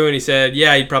shoe, and he said,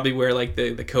 yeah, he'd probably wear like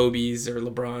the Kobe's or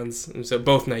LeBron's. And so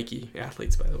both Nike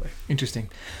athletes, by the way. Interesting.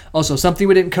 Also, something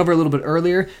we didn't cover a little bit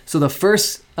earlier. So the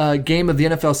first game of the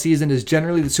NFL season is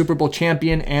generally the Super Bowl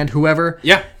champion and whoever.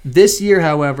 Yeah. This year,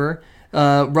 however,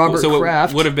 Robert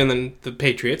Kraft would have been the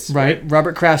Patriots, right?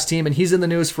 Robert Kraft's team, and he's in the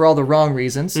news for all the wrong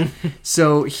reasons.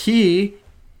 So he.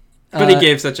 But he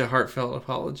gave such a heartfelt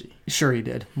apology. Sure he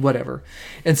did. Whatever.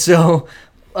 And so,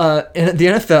 in the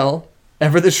NFL,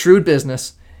 ever the shrewd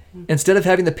business, instead of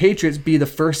having the Patriots be the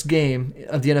first game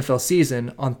of the NFL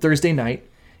season on Thursday night,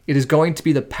 it is going to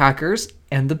be the Packers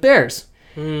and the Bears.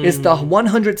 It's the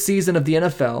 100th season of the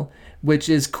NFL, which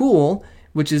is cool,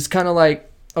 which is kind of like,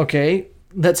 okay,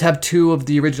 let's have two of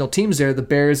the original teams there, the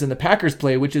Bears and the Packers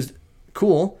play, which is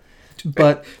cool.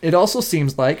 But it also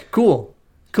seems like cool,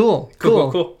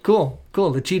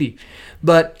 the cheaty.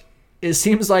 But it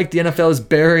seems like the NFL is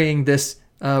burying this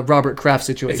Robert Kraft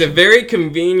situation. It's a very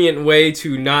convenient way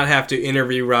to not have to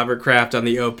interview Robert Kraft on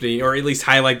the opening, or at least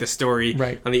highlight the story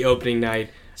on the opening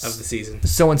night of the season.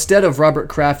 So instead of Robert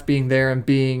Kraft being there and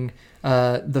being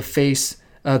the face,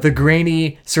 the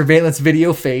grainy surveillance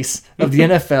video face of the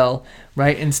NFL,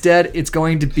 right? Instead, it's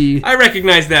going to be... I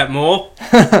recognize that, Mole.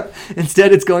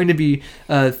 Instead, it's going to be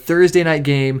a Thursday night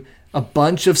game, a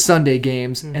bunch of Sunday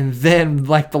games, and then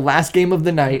like the last game of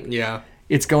the night,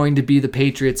 it's going to be the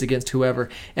Patriots against whoever.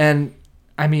 And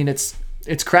I mean, it's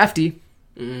crafty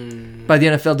by the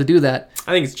NFL to do that.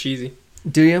 I think it's cheesy.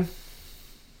 Do you?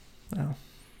 Oh.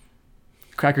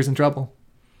 Cracker's in trouble.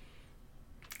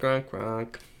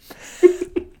 Gronk.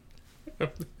 This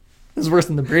is worse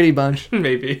than the Brady Bunch.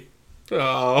 Maybe.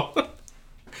 Oh.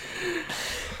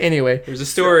 Anyway. There's a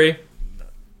story.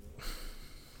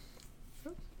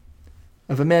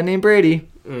 Of a man named Brady.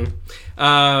 You're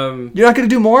not going to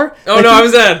do more? Oh, like, no, I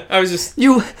was done. I was just...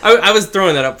 I was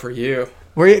throwing that up for you.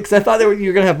 Were you? Because I thought you were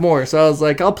going to have more. So I was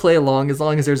like, I'll play along as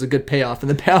long as there's a good payoff.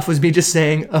 And the payoff was me just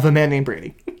saying, of a man named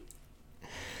Brady.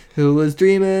 Who was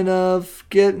dreaming of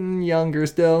getting younger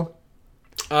still.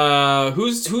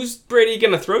 Who's Brady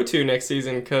going to throw to next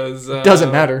season? Because... it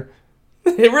doesn't matter.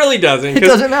 It really doesn't. It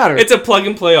doesn't matter. It's a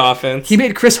plug-and-play offense. He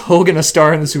made Chris Hogan a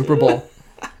star in the Super Bowl.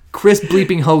 Chris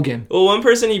bleeping Hogan. Well, one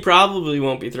person he probably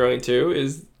won't be throwing to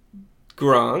is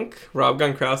Gronk. Rob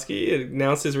Gronkowski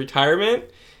announced his retirement.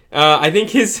 I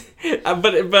think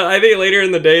but I think later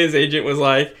in the day his agent was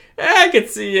like, I could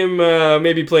see him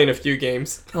maybe playing a few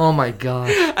games. Oh my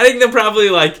god. I think they'll probably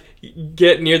like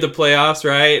get near the playoffs,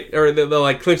 right? Or they'll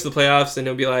like clinch the playoffs, and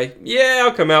he'll be like, yeah,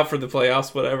 I'll come out for the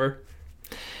playoffs, whatever.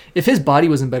 If his body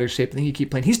was in better shape, I think he'd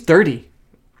keep playing. He's 30.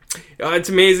 It's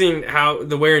amazing how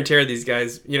the wear and tear of these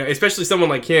guys, especially someone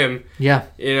like him. Yeah.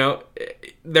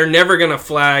 They're never going to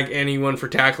flag anyone for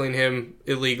tackling him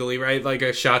illegally, right? Like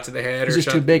a shot to the head. He's just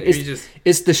too big.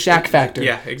 It's the Shaq factor.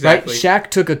 Yeah, exactly. Right? Shaq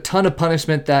took a ton of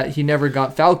punishment that he never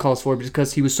got foul calls for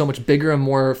because he was so much bigger and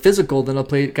more physical than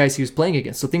the guys he was playing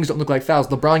against. So things don't look like fouls.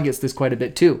 LeBron gets this quite a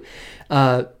bit too.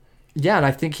 And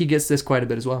I think he gets this quite a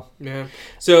bit as well. Yeah.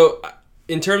 So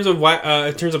in terms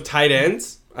of tight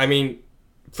ends, I mean,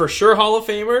 for sure Hall of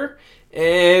Famer,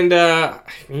 and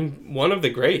one of the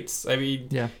greats. I mean,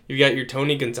 you've got your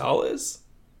Tony Gonzalez,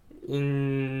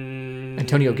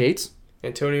 Antonio Gates.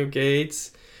 Antonio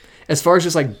Gates. As far as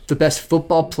just like the best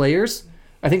football players,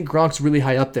 I think Gronk's really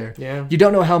high up there. Yeah. You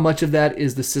don't know how much of that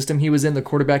is the system he was in, the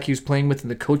quarterback he was playing with,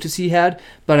 and the coaches he had.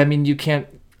 But I mean,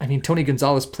 Tony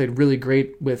Gonzalez played really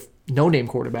great with no-name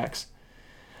quarterbacks.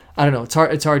 I don't know.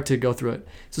 It's hard to go through it.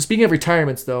 So speaking of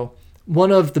retirements, though,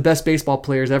 one of the best baseball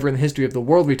players ever in the history of the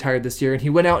world retired this year, and he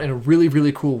went out in a really,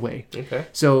 really cool way. Okay.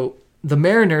 So the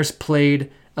Mariners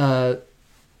played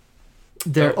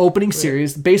their opening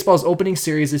series. Baseball's opening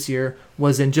series this year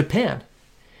was in Japan.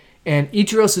 And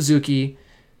Ichiro Suzuki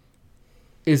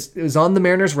is on the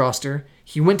Mariners roster.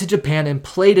 He went to Japan and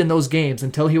played in those games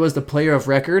until he was the player of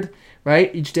record,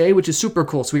 right, each day, which is super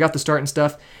cool. So we got the start and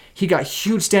stuff. He got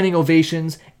huge standing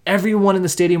ovations. Everyone in the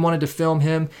stadium wanted to film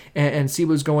him and see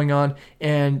what was going on.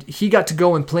 And he got to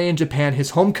go and play in Japan,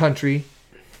 his home country,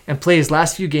 and play his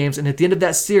last few games. And at the end of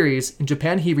that series in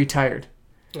Japan, he retired.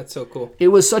 That's so cool. It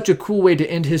was such a cool way to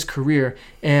end his career.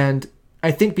 And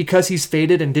I think because he's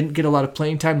faded and didn't get a lot of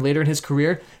playing time later in his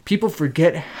career, people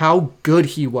forget how good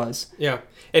he was. Yeah.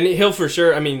 And he'll for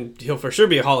sure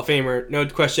be a Hall of Famer, no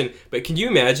question. But can you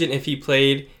imagine if he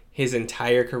played his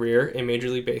entire career in Major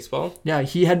League Baseball? Yeah,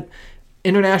 he had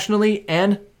internationally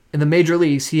and in the major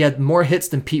leagues, he had more hits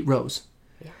than Pete Rose.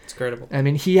 Yeah, it's incredible. I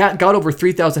mean, he got over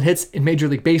 3,000 hits in Major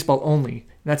League Baseball only.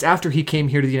 And that's after he came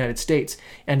here to the United States.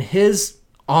 And his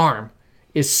arm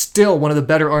is still one of the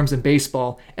better arms in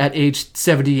baseball at age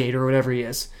 78 or whatever he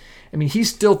is. I mean, he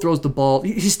still throws the ball.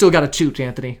 He's still got a chooch,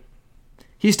 Anthony.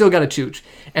 He's still got a chooch.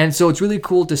 And so it's really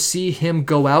cool to see him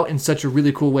go out in such a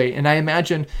really cool way. And I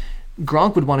imagine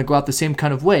Gronk would want to go out the same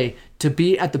kind of way, to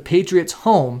be at the Patriots'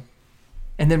 home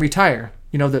and then retire.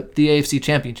 You know, the AFC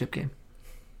Championship game.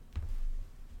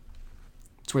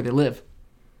 It's where they live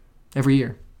every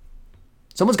year.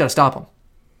 Someone's got to stop him.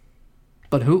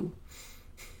 But who?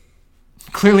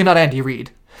 Clearly not Andy Reid.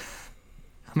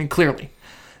 I mean, clearly.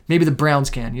 Maybe the Browns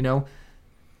can, you know.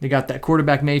 They got that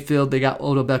quarterback Mayfield. They got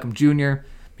Odell Beckham Jr.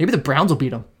 Maybe the Browns will beat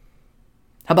them.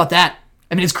 How about that?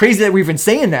 I mean, it's crazy that we've been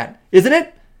saying that, isn't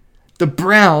it? The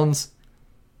Browns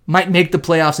might make the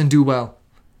playoffs and do well.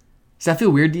 Does that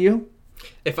feel weird to you?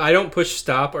 If I don't push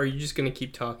stop, are you just going to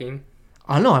keep talking?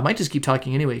 I don't know. I might just keep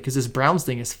talking anyway, because this Browns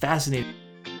thing is fascinating.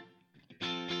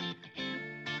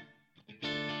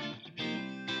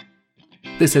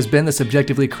 This has been the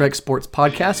Subjectively Correct Sports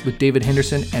Podcast with David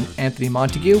Henderson and Anthony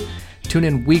Montague. Tune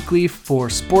in weekly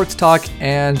for sports talk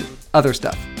and other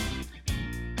stuff.